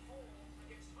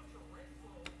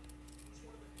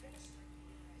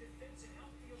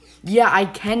 Yeah, I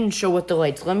can show with the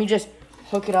lights. Let me just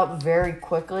hook it up very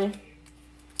quickly.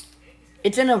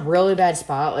 It's in a really bad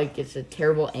spot. Like, it's a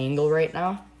terrible angle right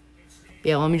now.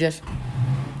 Yeah, let me just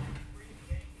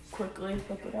quickly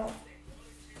hook it up.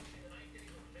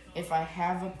 If I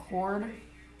have a cord.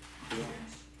 Yeah.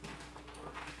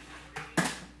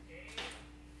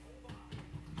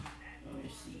 Let me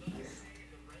see here.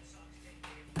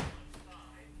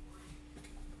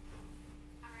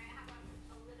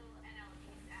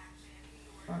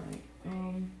 Alright,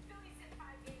 Phillies sit 5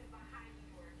 games behind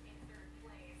New York in 3rd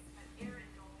place, but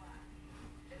Aaron Nola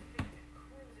has been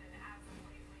cruising as of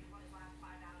late when he won his last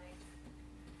 5 outings.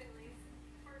 Phillies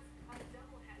first a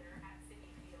doubleheader at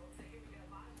Citi Field, so here we go.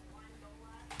 Bottom of 1,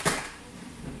 Nola.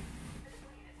 They're just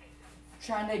looking to take them.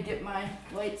 trying to get my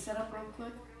light set up real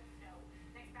quick. No.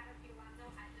 Next batter, Pete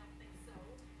Alonso. I don't think so.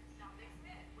 Dominic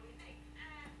Smith. What do you think?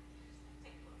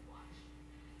 Take a look. Watch.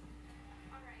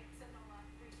 All right, so Nola,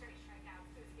 3 straight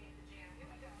strikeouts to escape the jam. Here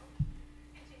we go.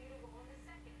 Continue to roll in the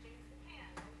second. James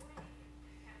McCann, no way.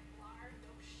 Kevin Pillar,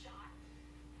 no shot.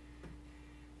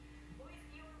 Luis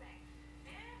Guillorme.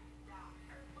 Rock.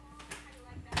 Curveball. How do you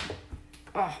like that?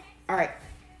 Oh, alright.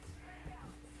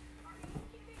 Are you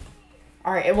kidding me?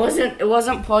 Alright, it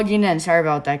wasn't plugging in. Sorry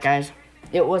about that, guys.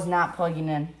 It was not plugging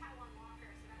in. Taiwan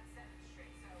Walker, so that's 7 straight.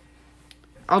 So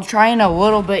I'll try in a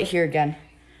little bit here again.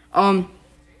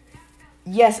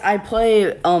 Yes, I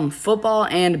play football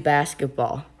and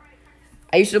basketball.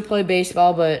 I used to play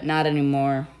baseball, but not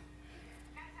anymore.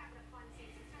 guys having a fun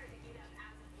season. Started to heat up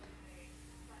as of late,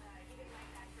 but he didn't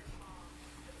like that curveball.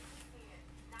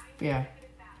 Yeah.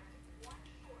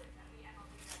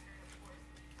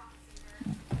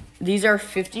 These are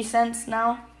 50 cents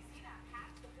now.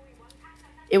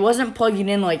 It wasn't plugging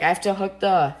in. Like, I have to hook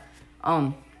the,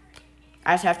 I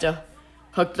just have to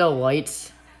hook the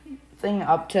lights thing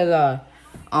up to the,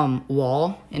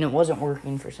 wall, and it wasn't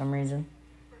working for some reason.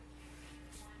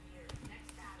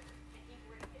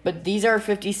 But these are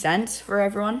 50 cents for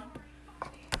everyone.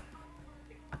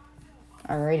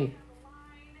 Alrighty.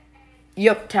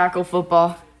 Yep, tackle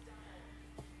football.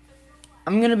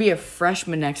 I'm going to be a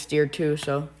freshman next year, too,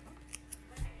 so.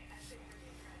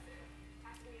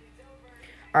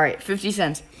 Alright, 50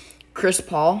 cents. Chris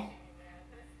Paul.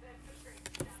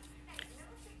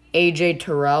 AJ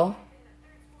Terrell.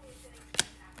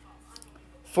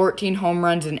 14 home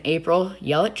runs in April.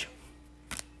 Yelich.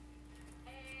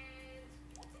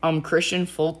 Christian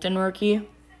Fulton rookie.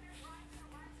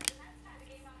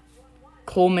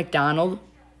 Cole McDonald.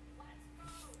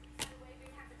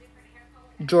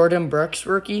 Jordan Brooks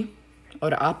rookie.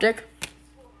 Out of Optic.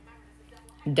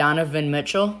 Donovan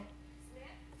Mitchell.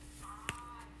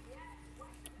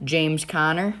 James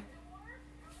Conner.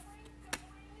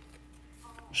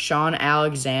 Sean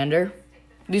Alexander.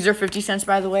 These are 50 cents,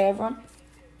 by the way, everyone.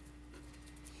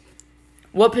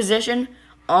 What position?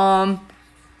 I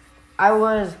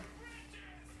was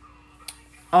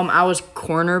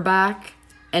cornerback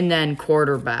and then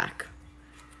quarterback.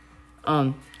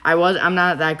 I'm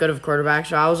not that good of a quarterback,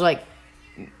 so I was like,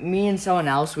 me and someone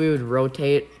else, we would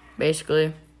rotate,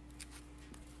 basically.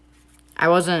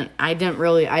 I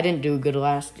didn't do good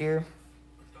last year.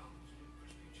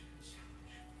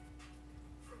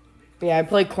 But yeah, I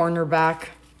play cornerback.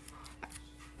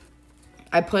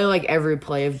 I play like every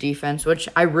play of defense, which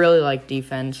I really like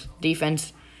defense.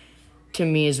 Defense, to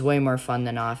me, is way more fun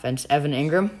than offense. Evan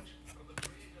Ingram.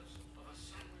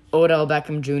 Odell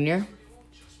Beckham Jr.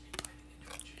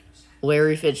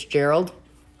 Larry Fitzgerald.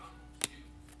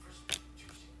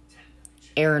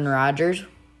 Aaron Rodgers.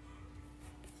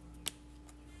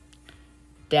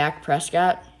 Dak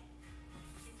Prescott.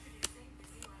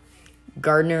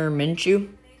 Gardner Minshew.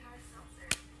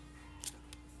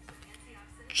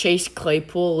 Chase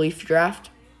Claypool Leaf Draft.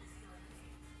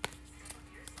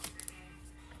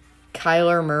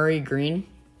 Kyler Murray Green.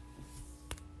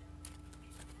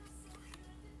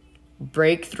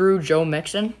 Breakthrough Joe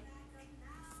Mixon.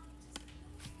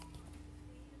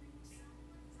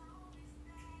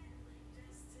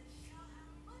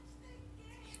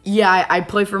 Yeah, I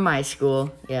play for my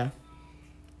school. Yeah.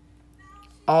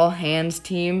 All Hands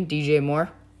Team, DJ Moore.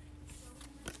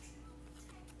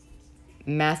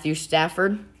 Matthew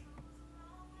Stafford.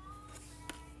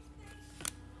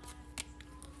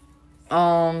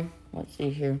 Let's see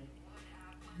here.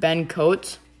 Ben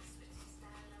Coates.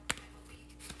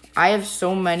 I have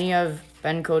so many of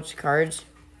Ben Coates' cards.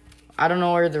 I don't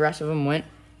know where the rest of them went,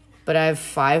 but I have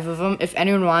 5 of them. If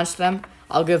anyone wants them,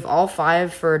 I'll give all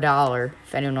 5 for $1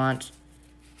 if anyone wants.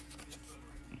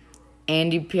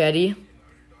 Andy Petty.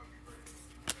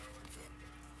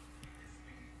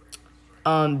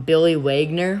 Billy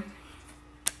Wagner.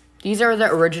 These are the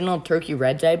original Turkey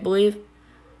Reds, I believe.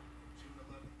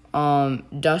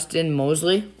 Dustin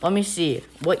Mosley. Let me see.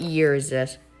 What year is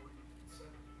this?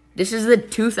 This is the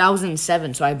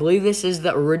 2007, so I believe this is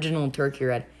the original Turkey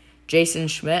Red. Jason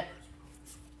Schmidt.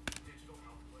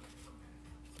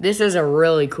 This is a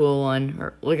really cool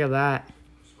one. Look at that.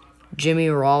 Jimmy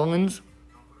Rollins.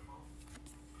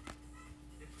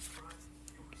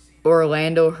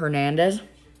 Orlando Hernandez.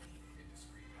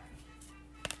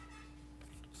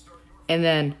 And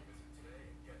then,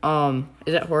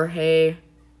 is it Jorge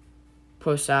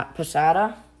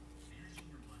Posada?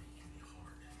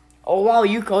 Oh, wow,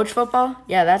 you coach football?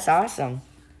 Yeah, that's awesome.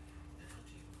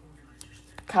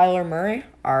 Kyler Murray?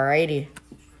 Alrighty.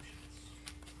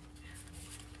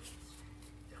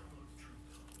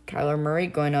 Kyler Murray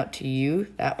going out to you.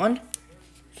 That one.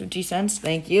 50 cents.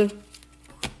 Thank you.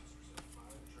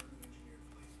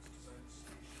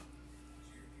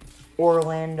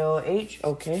 Orlando H.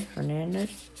 Okay,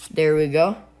 Hernandez. There we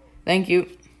go. Thank you.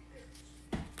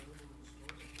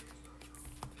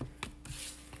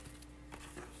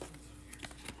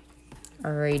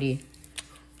 Alrighty.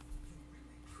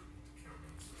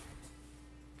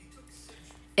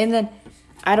 And then,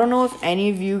 I don't know if any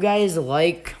of you guys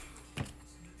like...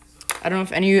 I don't know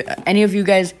if any of you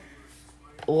guys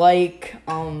like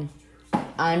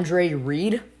Andre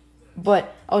Reed,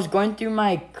 but I was going through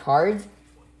my cards,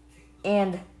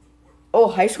 and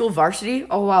high school varsity.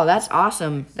 Oh wow, that's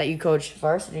awesome that you coach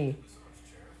varsity.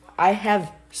 I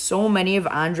have so many of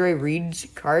Andre Reed's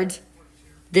cards.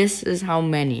 This is how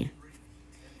many.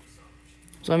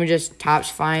 So let me just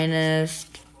Topps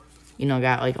Finest. You know,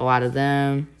 got like a lot of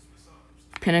them.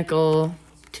 Pinnacle,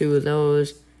 2 of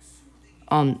those.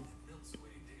 I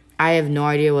have no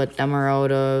idea what them are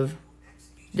out of.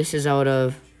 This is out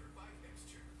of,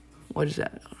 what is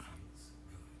that?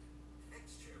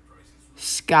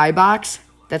 Skybox.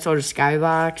 That's out of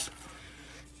Skybox.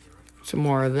 Some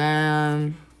more of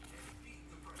them.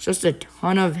 Just a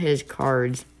ton of his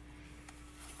cards.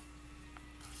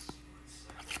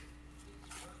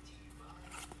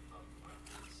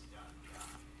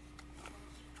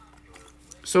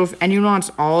 So if anyone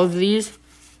wants all of these,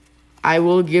 I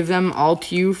will give them all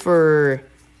to you for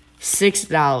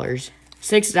 $6.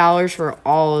 $6 for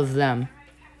all of them.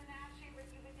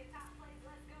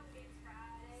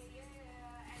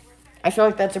 I feel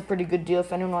like that's a pretty good deal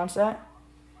if anyone wants that.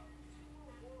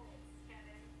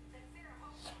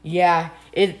 Yeah,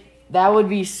 that would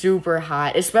be super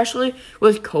hot, especially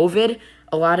with COVID.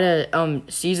 A lot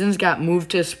of seasons got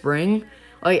moved to spring.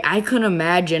 Like, I couldn't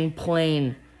imagine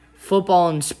playing football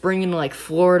in spring in like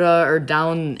Florida or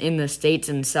down in the States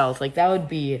and South. Like, that would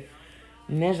be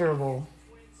miserable.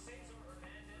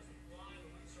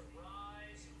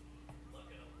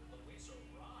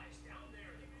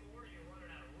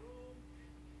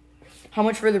 How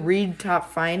much for the Reed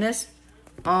Top Finest?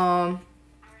 Them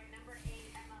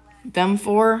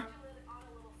 4,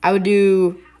 I would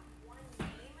do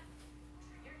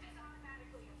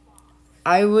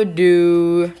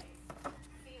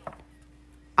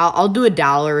I'll do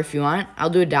 $1 if you want. I'll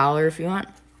do $1 if you want.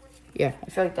 Yeah, I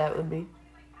feel like that would be.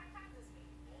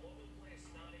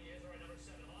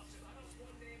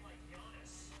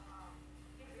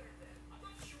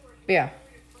 Yeah.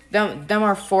 Them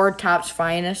are 4 Topps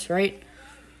Finest, right?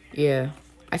 Yeah.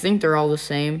 I think they're all the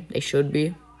same. They should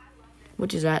be. What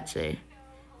does that say?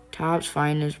 Topps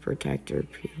Finest Protector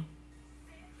Peel.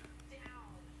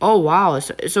 Oh, wow.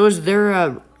 So is there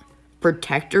a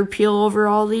protector peel over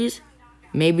all these?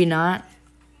 Maybe not.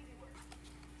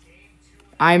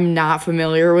 I'm not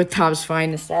familiar with Topps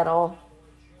Finest at all.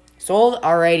 Sold?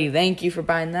 Alrighty. Thank you for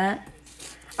buying that.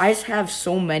 I just have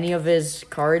so many of his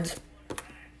cards.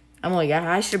 I'm like,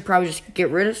 I should probably just get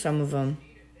rid of some of them.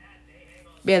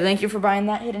 Yeah, thank you for buying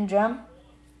that hidden gem.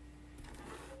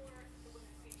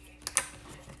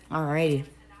 Alrighty.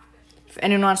 If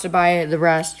anyone wants to buy the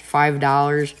rest,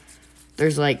 $5.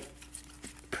 There's like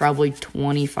probably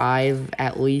 25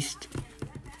 at least.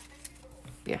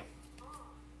 Yeah.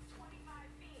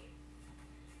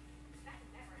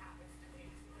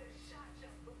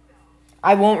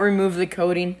 I won't remove the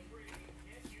coating.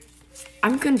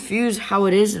 I'm confused how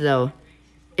it is though.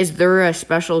 Is there a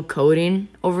special coating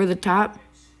over the top?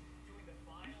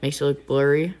 Makes it look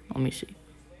blurry. Let me see.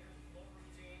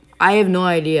 I have no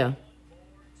idea.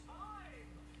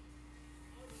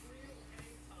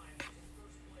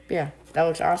 Yeah, that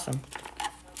looks awesome.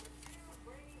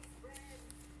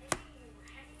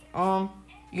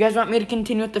 You guys want me to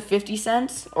continue with the 50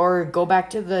 cents or go back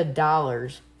to the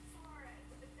dollars?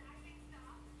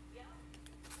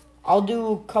 I'll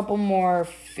do a couple more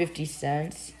 50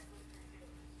 cents.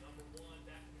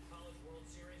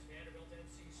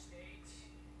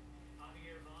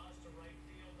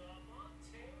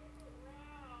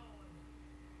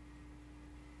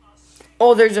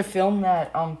 Oh, there's a film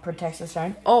that protects the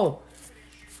sign. Oh.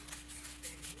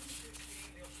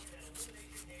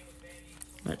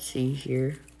 Let's see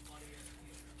here.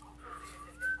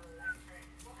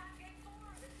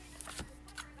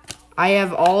 I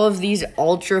have all of these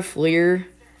Ultra Flair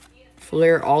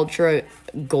Ultra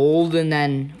Gold, and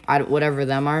then whatever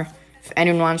them are. If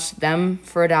anyone wants them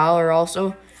for $1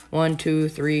 also. 1, 2,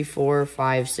 3, 4,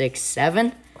 5, 6,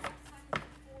 7.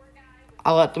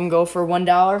 I'll let them go for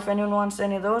 $1 if anyone wants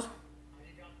any of those.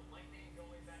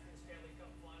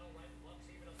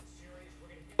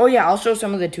 Oh yeah, I'll show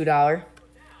some of the $2.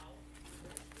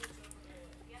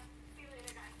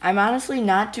 I'm honestly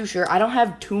not too sure. I don't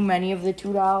have too many of the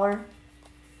 $2.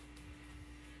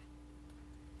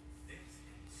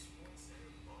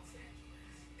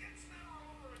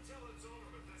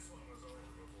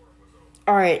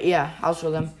 Alright, yeah, I'll show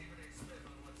them.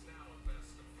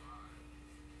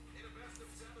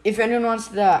 If anyone wants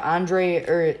the Andre,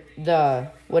 or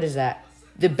the, what is that?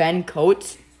 The Ben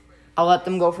Coates, I'll let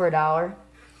them go for $1.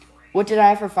 What did I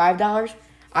have for $5?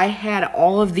 I had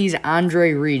all of these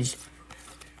Andre Reeds.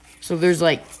 So there's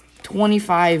like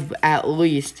 25 at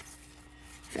least.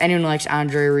 If anyone likes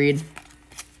Andre Reed.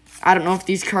 I don't know if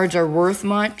these cards are worth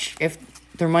much. If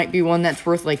there might be one that's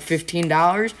worth like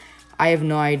 $15. I have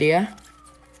no idea.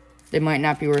 They might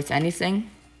not be worth anything.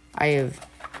 I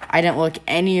didn't look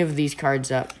any of these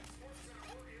cards up.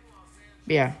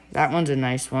 Yeah, that one's a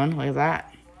nice one. Look at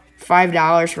that.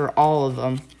 $5 for all of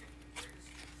them.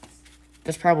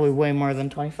 That's probably way more than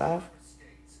 25.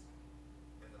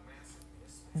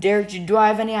 Derek, do I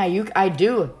have any Ayuk? I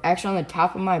do. Actually, on the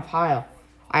top of my pile,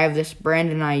 I have this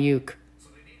Brandon Ayuk.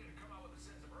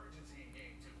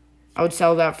 I would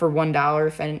sell that for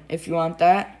 $1 if you want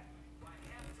that.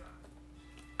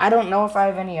 I don't know if I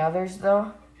have any others,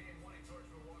 though.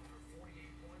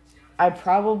 I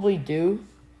probably do.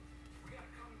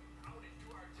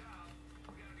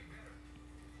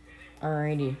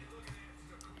 Alrighty.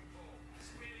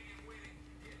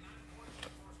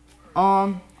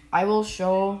 I will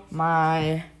show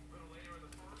my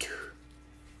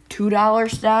 $2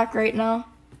 stack right now.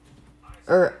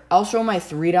 Or I'll show my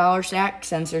 $3 stack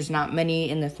since there's not many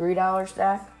in the $3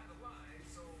 stack.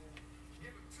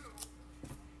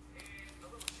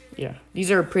 Yeah,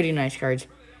 these are pretty nice cards.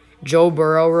 Joe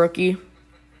Burrow rookie.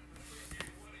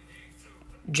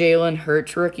 Jalen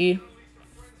Hurts rookie.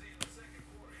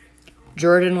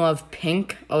 Jordan Love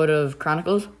pink out of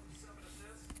Chronicles.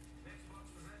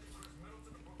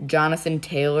 Jonathan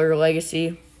Taylor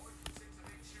legacy.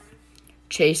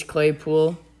 Chase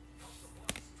Claypool.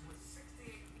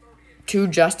 2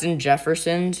 Justin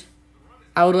Jeffersons.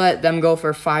 I would let them go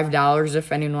for $5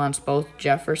 if anyone wants both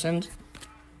Jeffersons.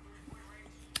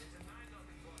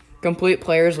 Complete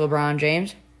players, LeBron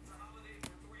James.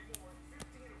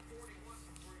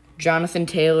 Jonathan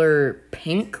Taylor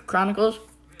pink Chronicles.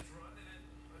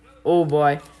 Oh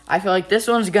boy, I feel like this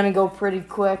one's gonna go pretty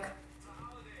quick.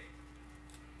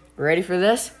 Ready for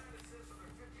this?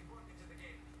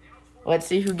 Let's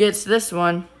see who gets this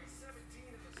one.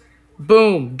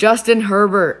 Boom, Justin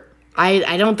Herbert.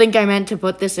 I don't think I meant to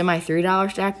put this in my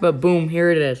 $3 stack, but boom,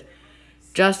 here it is.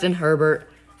 Justin Herbert,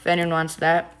 if anyone wants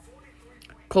that.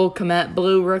 Cole Kmet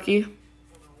blue rookie.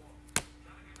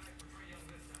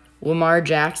 Lamar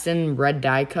Jackson red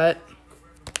die cut.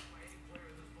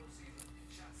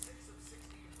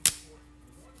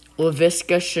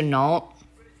 Laviska Shenault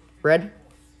red.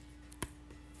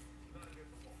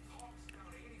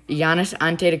 Giannis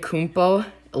Antetokounmpo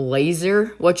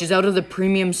laser, which is out of the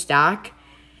premium stock,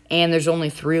 and there's only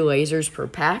 3 lasers per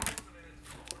pack.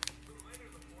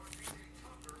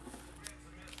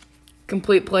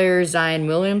 Complete player Zion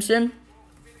Williamson.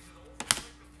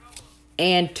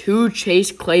 And 2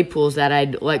 Chase Claypools that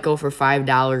I'd let go for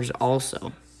 $5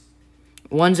 also.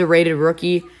 One's a rated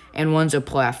rookie and one's a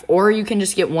playoff. Or you can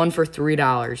just get one for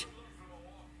 $3.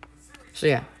 So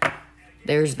yeah,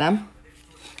 there's them.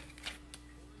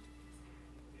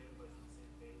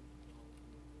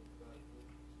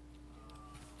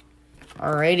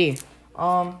 Alrighty.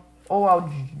 Oh wow,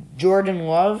 Jordan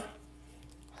Love,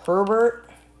 Herbert,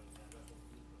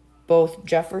 both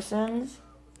Jeffersons,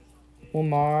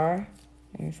 Lamar.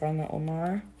 Let me find that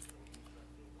Lamar.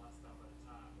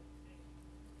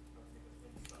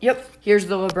 Yep, here's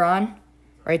the LeBron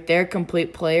right there,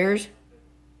 complete players.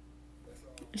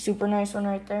 Super nice one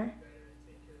right there.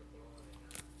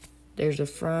 There's the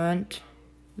front.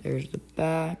 There's the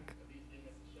back.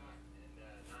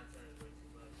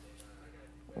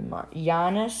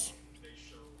 Giannis.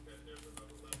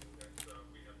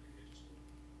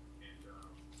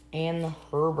 And the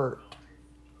Herbert.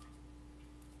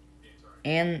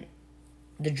 And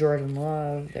the Jordan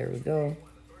Love. There we go.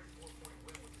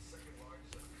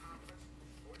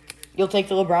 You'll take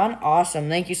the LeBron? Awesome.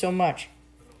 Thank you so much.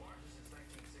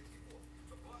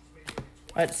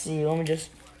 Let's see. Let me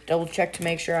just double check to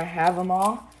make sure I have them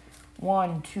all.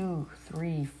 1, 2,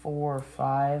 3, 4,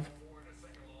 5.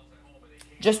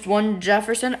 Just one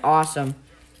Jefferson? Awesome.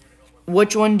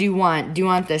 Which one do you want? Do you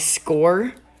want the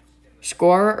Score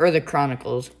or the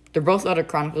Chronicles? They're both out of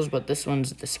Chronicles, but this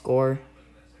one's the Score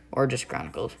or just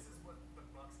Chronicles.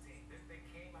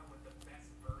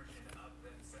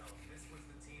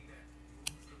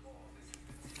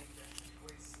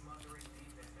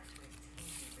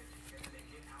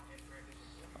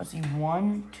 Let's see.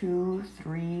 1, 2,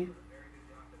 3,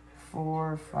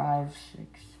 4, 5, 6.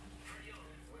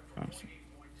 Let's see.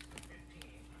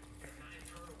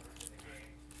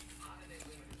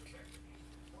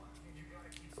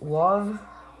 Love,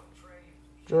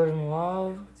 Jordan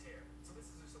Love.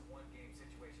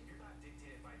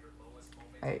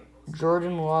 Alright,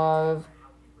 Jordan Love,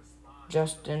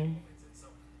 Justin.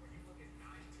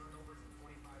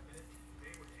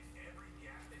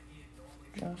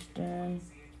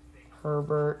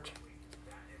 Herbert,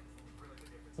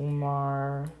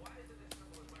 Umar,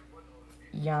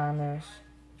 Giannis.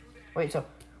 Wait, so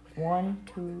 1,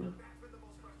 2,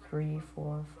 3,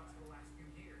 4,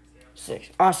 6.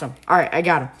 Awesome. All right, I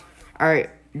got him. All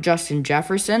right, Justin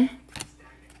Jefferson,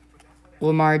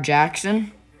 Lamar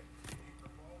Jackson,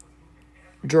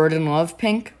 Jordan Love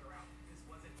pink,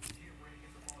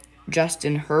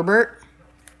 Justin Herbert,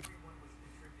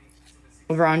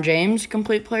 LeBron James,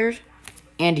 complete players,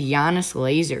 and Giannis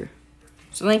Laser.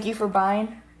 So thank you for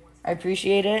buying. I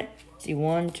appreciate it. Let's see,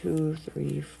 1, 2,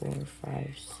 3, 4,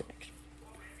 5,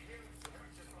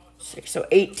 6. So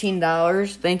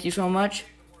 $18. Thank you so much.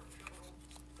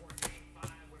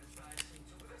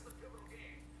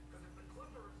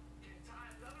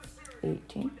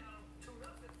 18.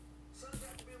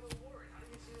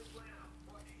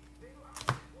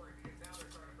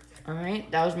 Alright,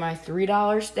 that was my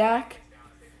 $3 stack.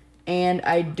 And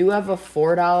I do have a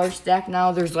 $4 stack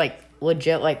now. There's like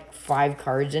legit like 5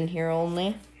 cards in here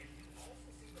only.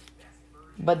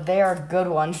 But they are good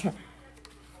ones.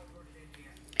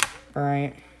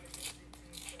 Alright.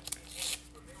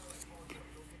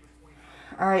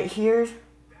 Alright, here's.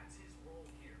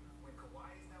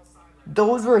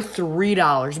 Those were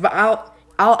 $3, but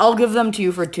I'll give them to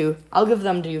you for 2. I'll give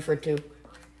them to you for 2.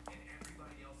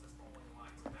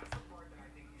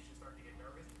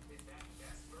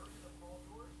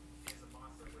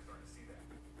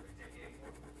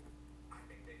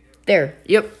 There.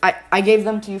 Yep. I gave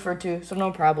them to you for 2, so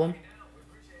no problem.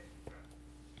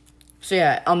 So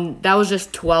yeah, that was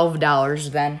just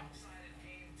 $12 then.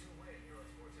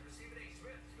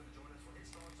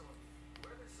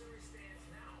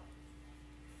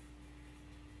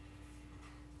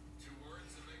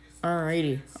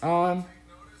 Alrighty.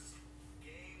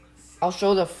 I'll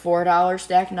show the $4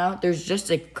 stack now. There's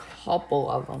just a couple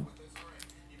of them.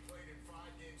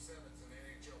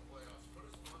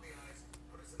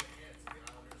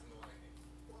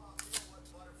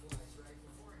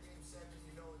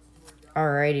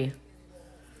 Alrighty.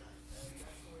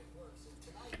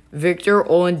 Victor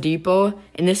Oladipo,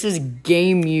 and this is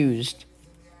game used.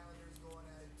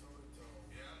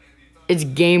 It's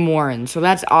game worn, so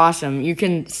that's awesome. You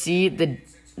can see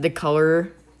the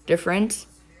color difference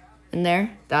in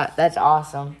there. That's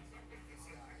awesome.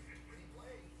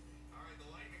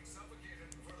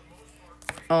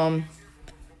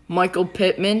 Michael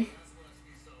Pittman.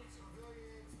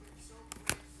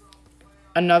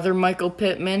 Another Michael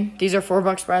Pittman. These are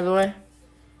 $4, by the way.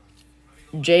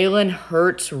 Jalen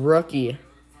Hurts, rookie.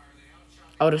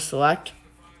 Out of select.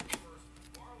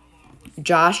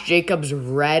 Josh Jacobs,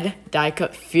 red die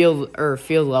cut field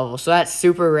level. So that's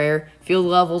super rare. Field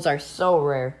levels are so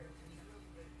rare.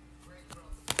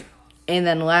 And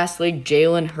then lastly,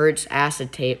 Jalen Hurts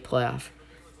acetate playoff.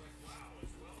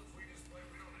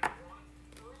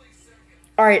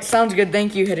 Alright, sounds good.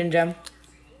 Thank you, Hidden Gem.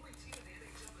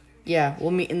 Yeah, we'll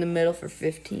meet in the middle for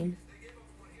 15.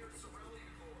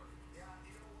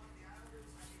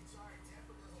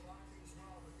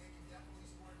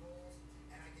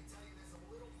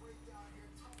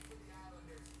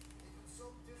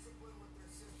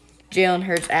 Jalen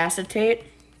Hurts acetate.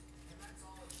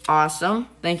 Awesome.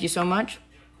 Thank you so much.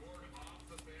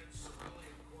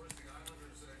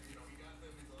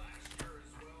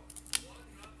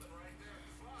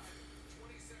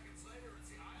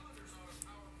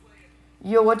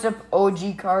 Yo, what's up,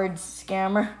 OG Cards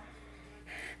scammer?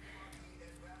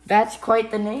 That's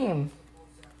quite the name.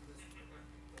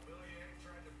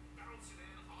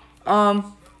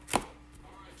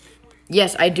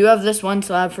 Yes, I do have this one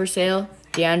slab for sale.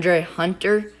 DeAndre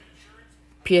Hunter,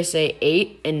 PSA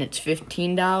 8, and it's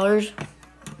 $15.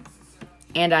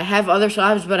 And I have other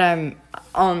slabs, but I'm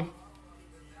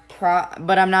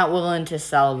not willing to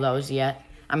sell those yet.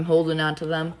 I'm holding on to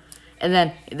them. And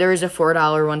then there is a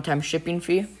 $4 one-time shipping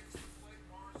fee.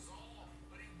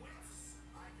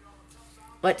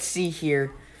 Let's see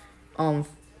here.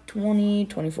 20,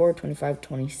 24, 25,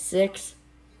 26.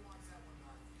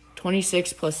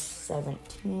 26 plus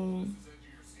 17.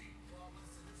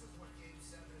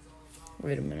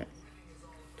 Wait a minute.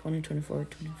 20, 24,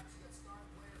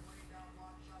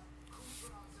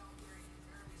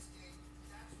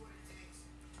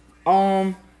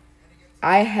 25.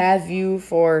 I have you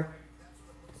for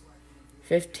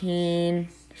 15,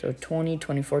 so 20,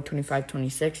 24, 25,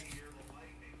 26.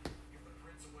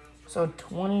 So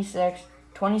 26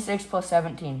 plus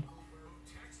 17.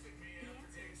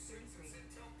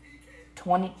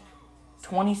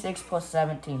 26 plus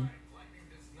 17.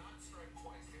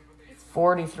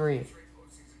 43.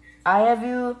 I have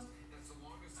you.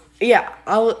 Yeah,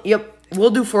 yep, we'll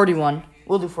do 41.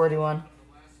 We'll do 41.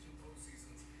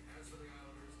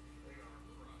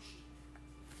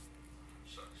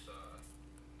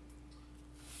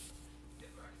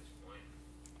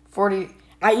 40.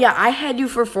 I had you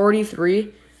for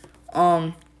 43.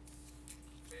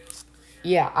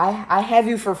 Yeah, I have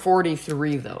you for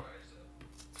 43 though.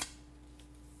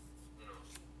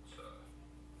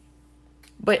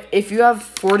 But if you have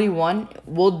 41,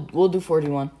 we'll do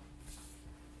 41.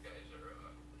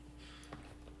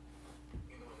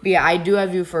 But yeah, I do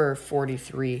have you for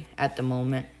 43 at the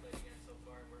moment.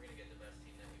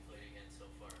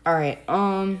 All right.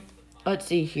 Let's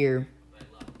see here.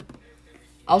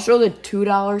 I'll show the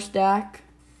 $2 stack.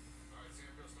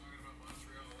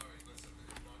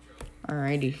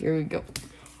 Alrighty, here we go.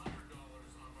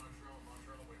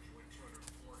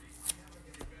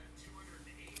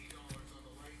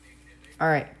 All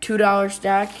right, $2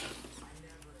 stack.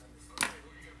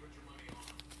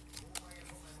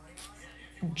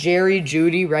 Jerry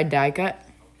Jeudy, red die cut.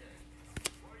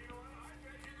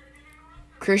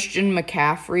 Christian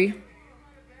McCaffrey.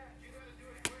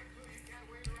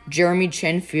 Jeremy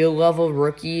Chin, field level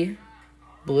rookie,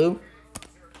 blue.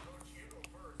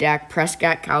 Dak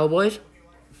Prescott, Cowboys.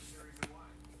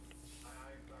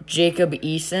 Jacob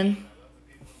Eason.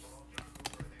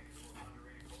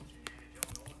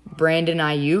 Brandon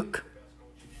Ayuk.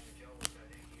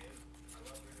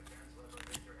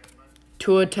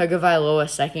 Tua Tagovailoa,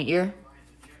 second year.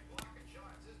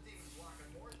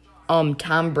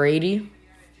 Tom Brady.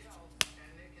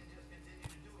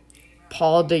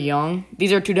 Paul DeYoung.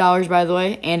 These are $2, by the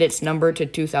way, and it's numbered to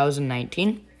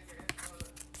 2019.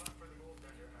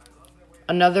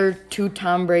 Another 2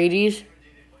 Tom Brady's.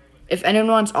 If anyone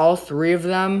wants all 3 of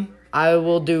them, I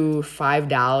will do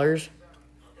 $5.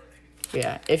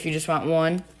 Yeah, if you just want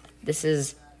one, this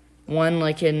is one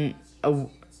like in a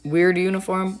weird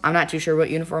uniform. I'm not too sure what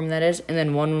uniform that is. And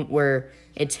then one where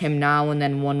it's him now, and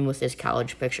then one with his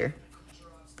college picture.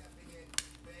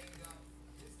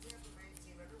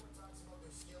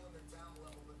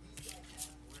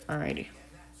 Alrighty.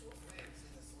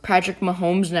 Patrick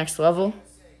Mahomes, next level.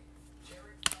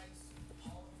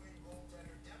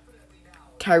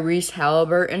 Tyrese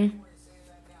Halliburton.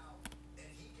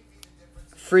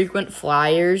 Frequent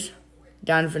Flyers,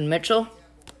 Donovan Mitchell.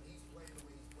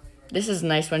 This is a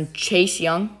nice one. Chase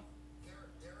Young.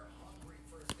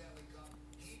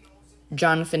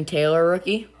 Jonathan Taylor,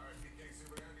 rookie.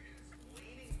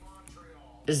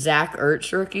 Zach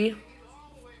Ertz, rookie.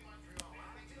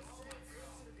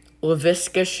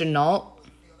 Laviska Shenault.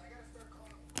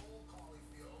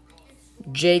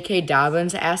 J.K.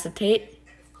 Dobbins, acetate.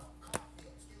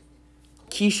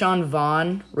 Keyshawn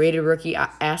Vaughn, rated rookie,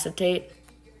 acetate.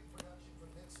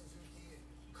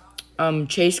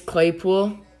 Chase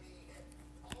Claypool.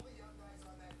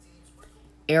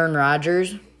 Aaron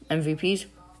Rodgers, MVPs.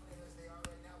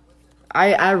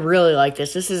 I really like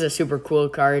this. This is a super cool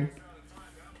card.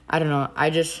 I don't know. I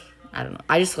just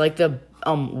like the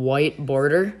white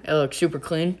border. It looks super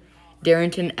clean.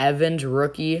 Darrington Evans,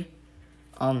 rookie,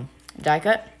 die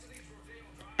cut.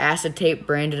 Acetate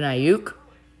Brandon Ayuk.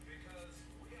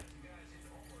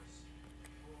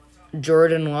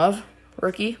 Jordan Love,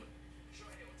 rookie.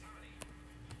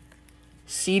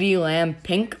 CeeDee Lamb,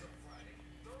 pink.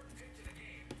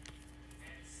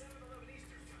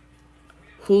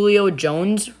 Julio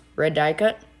Jones, red die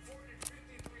cut.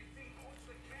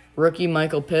 Rookie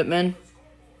Michael Pittman.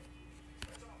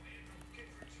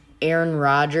 Aaron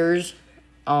Rodgers,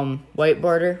 white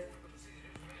border.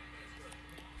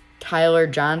 Tyler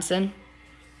Johnson.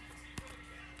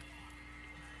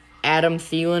 Adam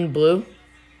Thielen, blue.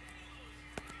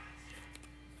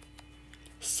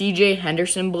 CJ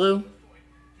Henderson, blue.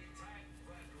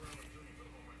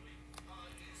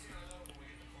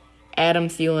 Adam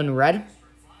Thielen, red.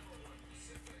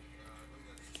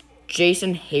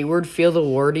 Jason Hayward, field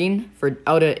awarding for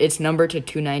it's numbered to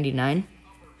 299.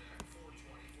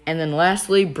 And then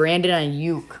lastly, Brandon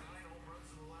Ayuk.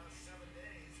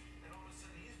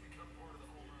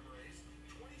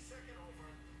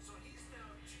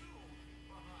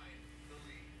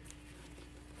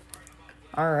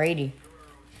 Alrighty.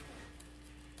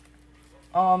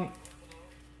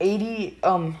 80,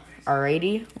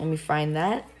 alrighty. Let me find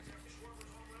that.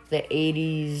 The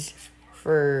 80s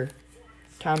for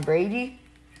Tom Brady.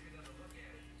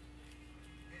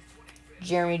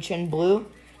 Jeremy Chin blue.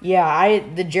 Yeah,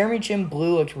 the Jeremy Chin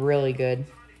blue looks really good.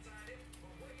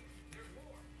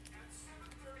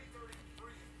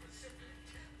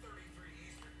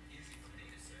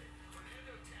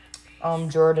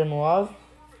 Jordan Love.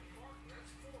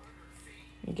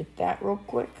 Let me get that real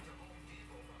quick.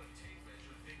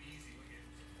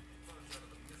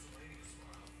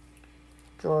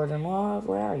 Jordan Love,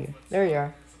 where are you? There you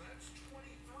are.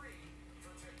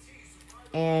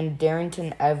 And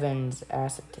Darrington Evans,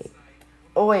 acetate.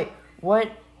 Oh, wait,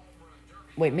 what?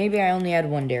 Wait, maybe I only had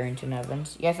one Darrington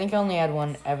Evans. Yeah, I think I only had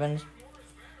one Evans.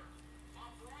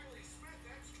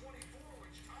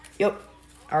 Yep.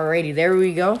 Alrighty, there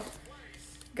we go.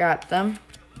 Got them.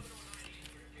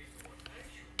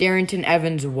 Darrington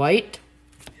Evans White,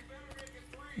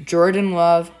 Jordan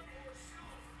Love,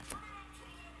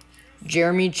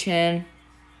 Jeremy Chin,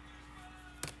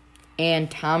 and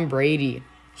Tom Brady.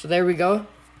 So there we go.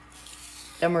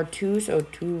 Then we're 2, so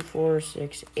 2, 4,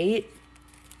 6, 8.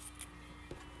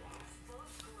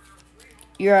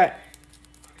 You're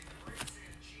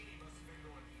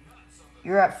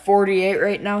at 48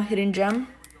 right now, Hidden Gem.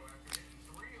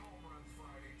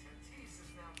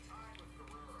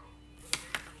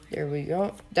 There we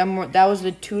go. Then that was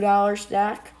the $2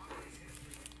 stack.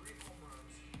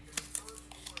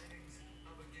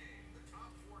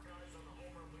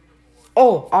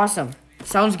 Oh, awesome.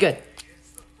 Sounds good.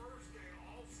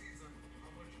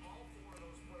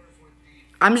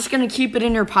 I'm just going to keep it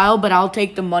in your pile, but I'll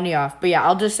take the money off. But yeah,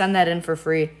 I'll just send that in for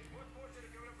free.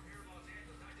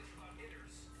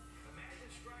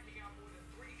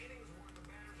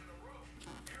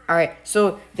 All right,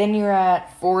 so then you're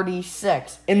at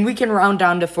 46. And we can round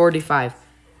down to 45,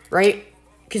 right?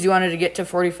 Because you wanted to get to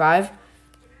 45.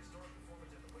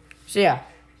 So yeah.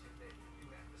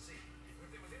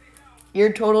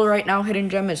 Your total right now, Hidden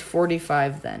Gem, is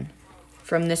 45 then.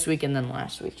 From this week and then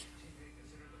last week.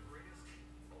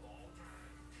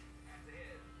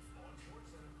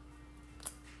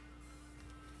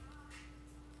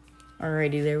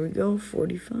 Alrighty, there we go,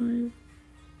 45.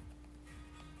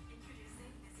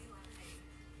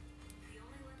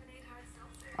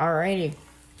 Alrighty.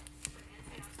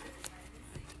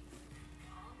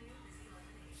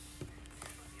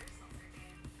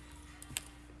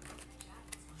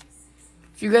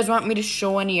 If you guys want me to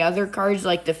show any other cards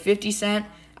like the 50 cent,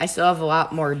 I still have a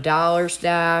lot more dollar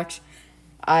stacks.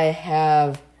 I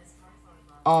have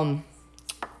a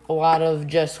lot of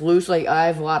just loose, like I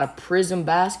have a lot of Prism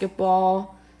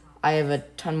basketball. I have a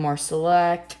ton more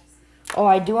select. Oh,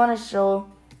 I do want to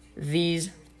show these.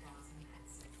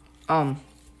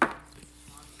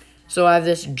 So I have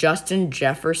this Justin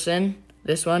Jefferson,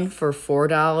 this one for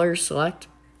 $4 select.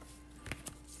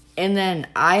 And then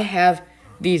I have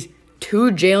these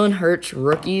 2 Jalen Hurts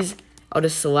rookies out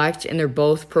of select, and they're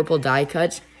both purple die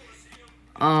cuts.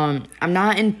 I'm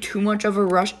not in too much of a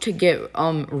rush to get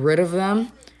rid of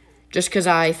them, just because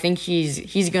I think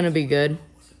he's gonna be good.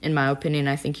 In my opinion,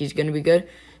 I think he's gonna be good.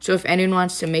 So if anyone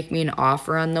wants to make me an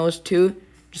offer on those 2,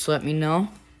 just let me know.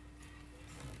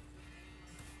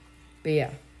 But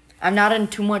yeah, I'm not in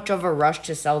too much of a rush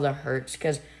to sell the Hurts,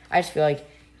 because I just feel like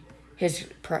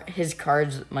his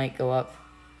cards might go up.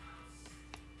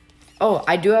 Oh,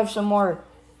 I do have some more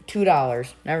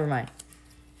 $2. Never mind.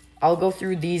 I'll go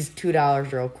through these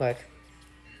 $2 real quick.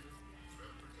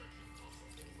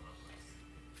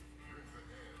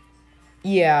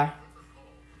 Yeah.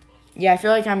 Yeah, I feel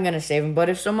like I'm going to save them. But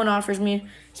if someone offers me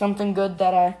something good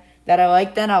that I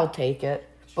like, then I'll take it.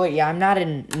 But yeah, I'm not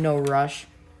in no rush.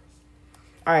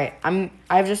 All right,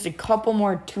 I have just a couple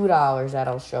more $2 that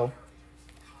I'll show.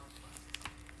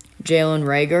 Jalen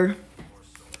Reagor,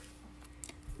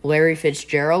 Larry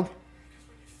Fitzgerald,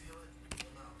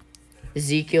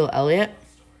 Ezekiel Elliott,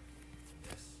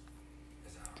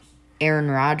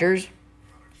 Aaron Rodgers,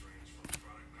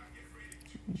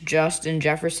 Justin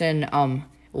Jefferson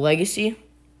Legacy,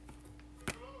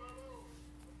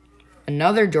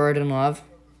 another Jordan Love,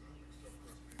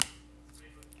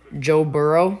 Joe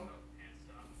Burrow,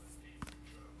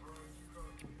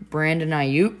 Brandon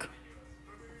Ayuk,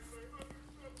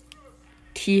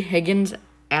 T. Higgins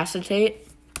acetate,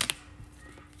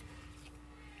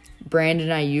 Brandon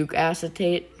Ayuk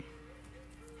acetate.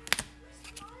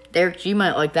 Derek G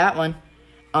might like that one.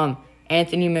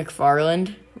 Anthony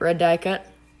McFarland red die cut.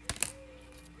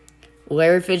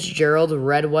 Larry Fitzgerald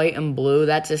red, white, and blue.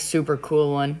 That's a super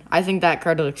cool one. I think that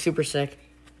card looks super sick.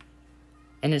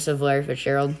 And it's of Larry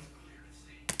Fitzgerald.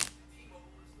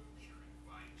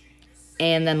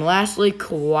 And then lastly,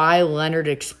 Kawhi Leonard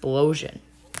Explosion.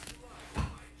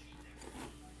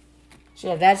 So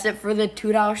yeah, that's it for the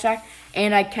 $2 stack.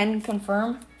 And I can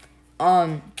confirm,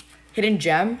 Hidden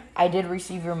Gem, I did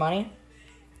receive your money.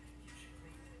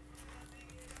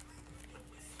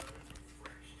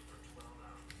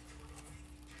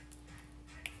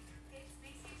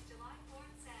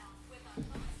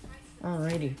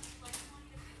 Alrighty.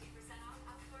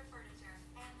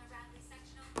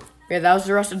 Yeah, that was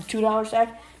the rest of the $2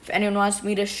 stack. If anyone wants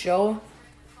me to show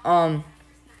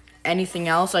anything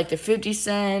else, like the 50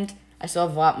 cent, I still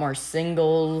have a lot more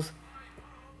singles.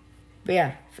 But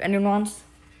yeah, if anyone wants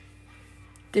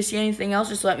to see anything else,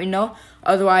 just let me know.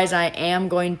 Otherwise, I am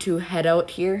going to head out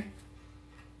here.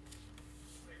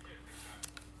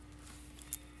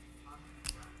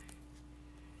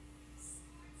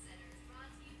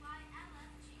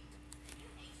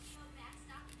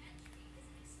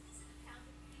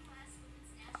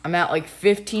 I'm at like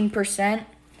 15%.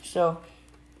 So,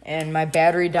 and my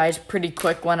battery dies pretty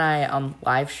quick when I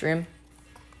live stream.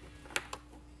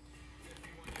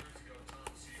 51 years ago, Tom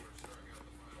Seaver struck out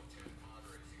the final 10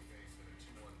 Padres he faced in a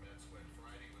 2-1 Mets win.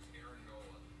 Friday was Aaron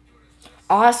Nola doing his best.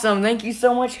 Awesome. Thank you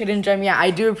so much, Hidden Gem. Yeah,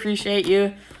 I do appreciate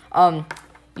you.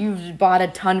 You've bought a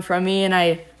ton from me, and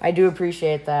I do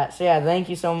appreciate that. So, yeah, thank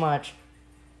you so much.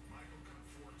 Michael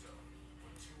Conforto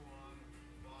with 2 on,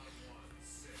 bottom 1,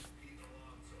 6, Pete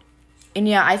Alonso. And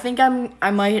yeah, I think I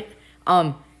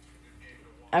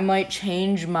might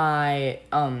change my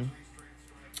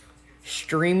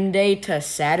stream day to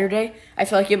Saturday. I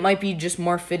feel like it might be just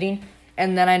more fitting.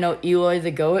 And then I know Eloy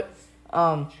the GOAT.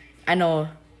 I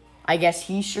guess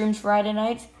he streams Friday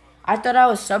nights. I thought I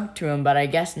was subbed to him, but I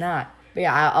guess not. But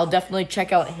yeah, I'll definitely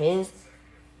check out his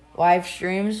live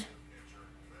streams.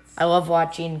 I love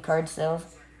watching card sales.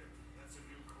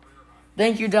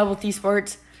 Thank you, Double T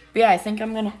Sports. But yeah, I think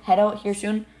I'm gonna head out here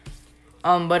soon.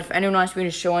 But if anyone wants me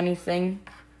to show anything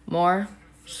more,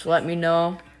 just let me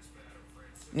know.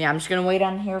 Yeah, I'm just gonna wait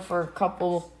on here for a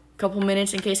couple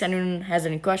minutes in case anyone has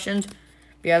any questions.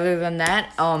 But other than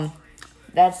that,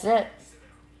 that's it.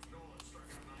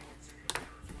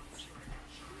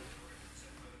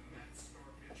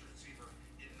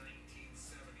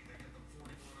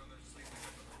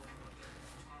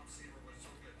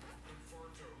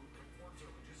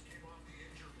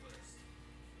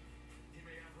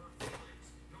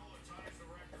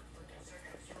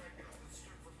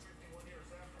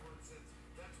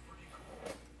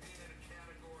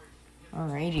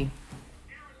 Alrighty.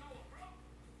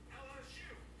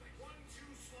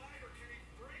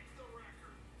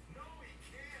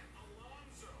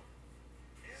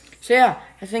 So yeah,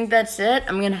 I think that's it.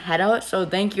 I'm gonna head out. So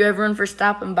thank you everyone for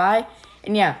stopping by.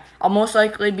 And yeah, I'll most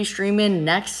likely be streaming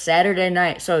next Saturday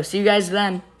night. So see you guys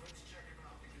then.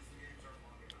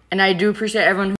 And I do appreciate everyone who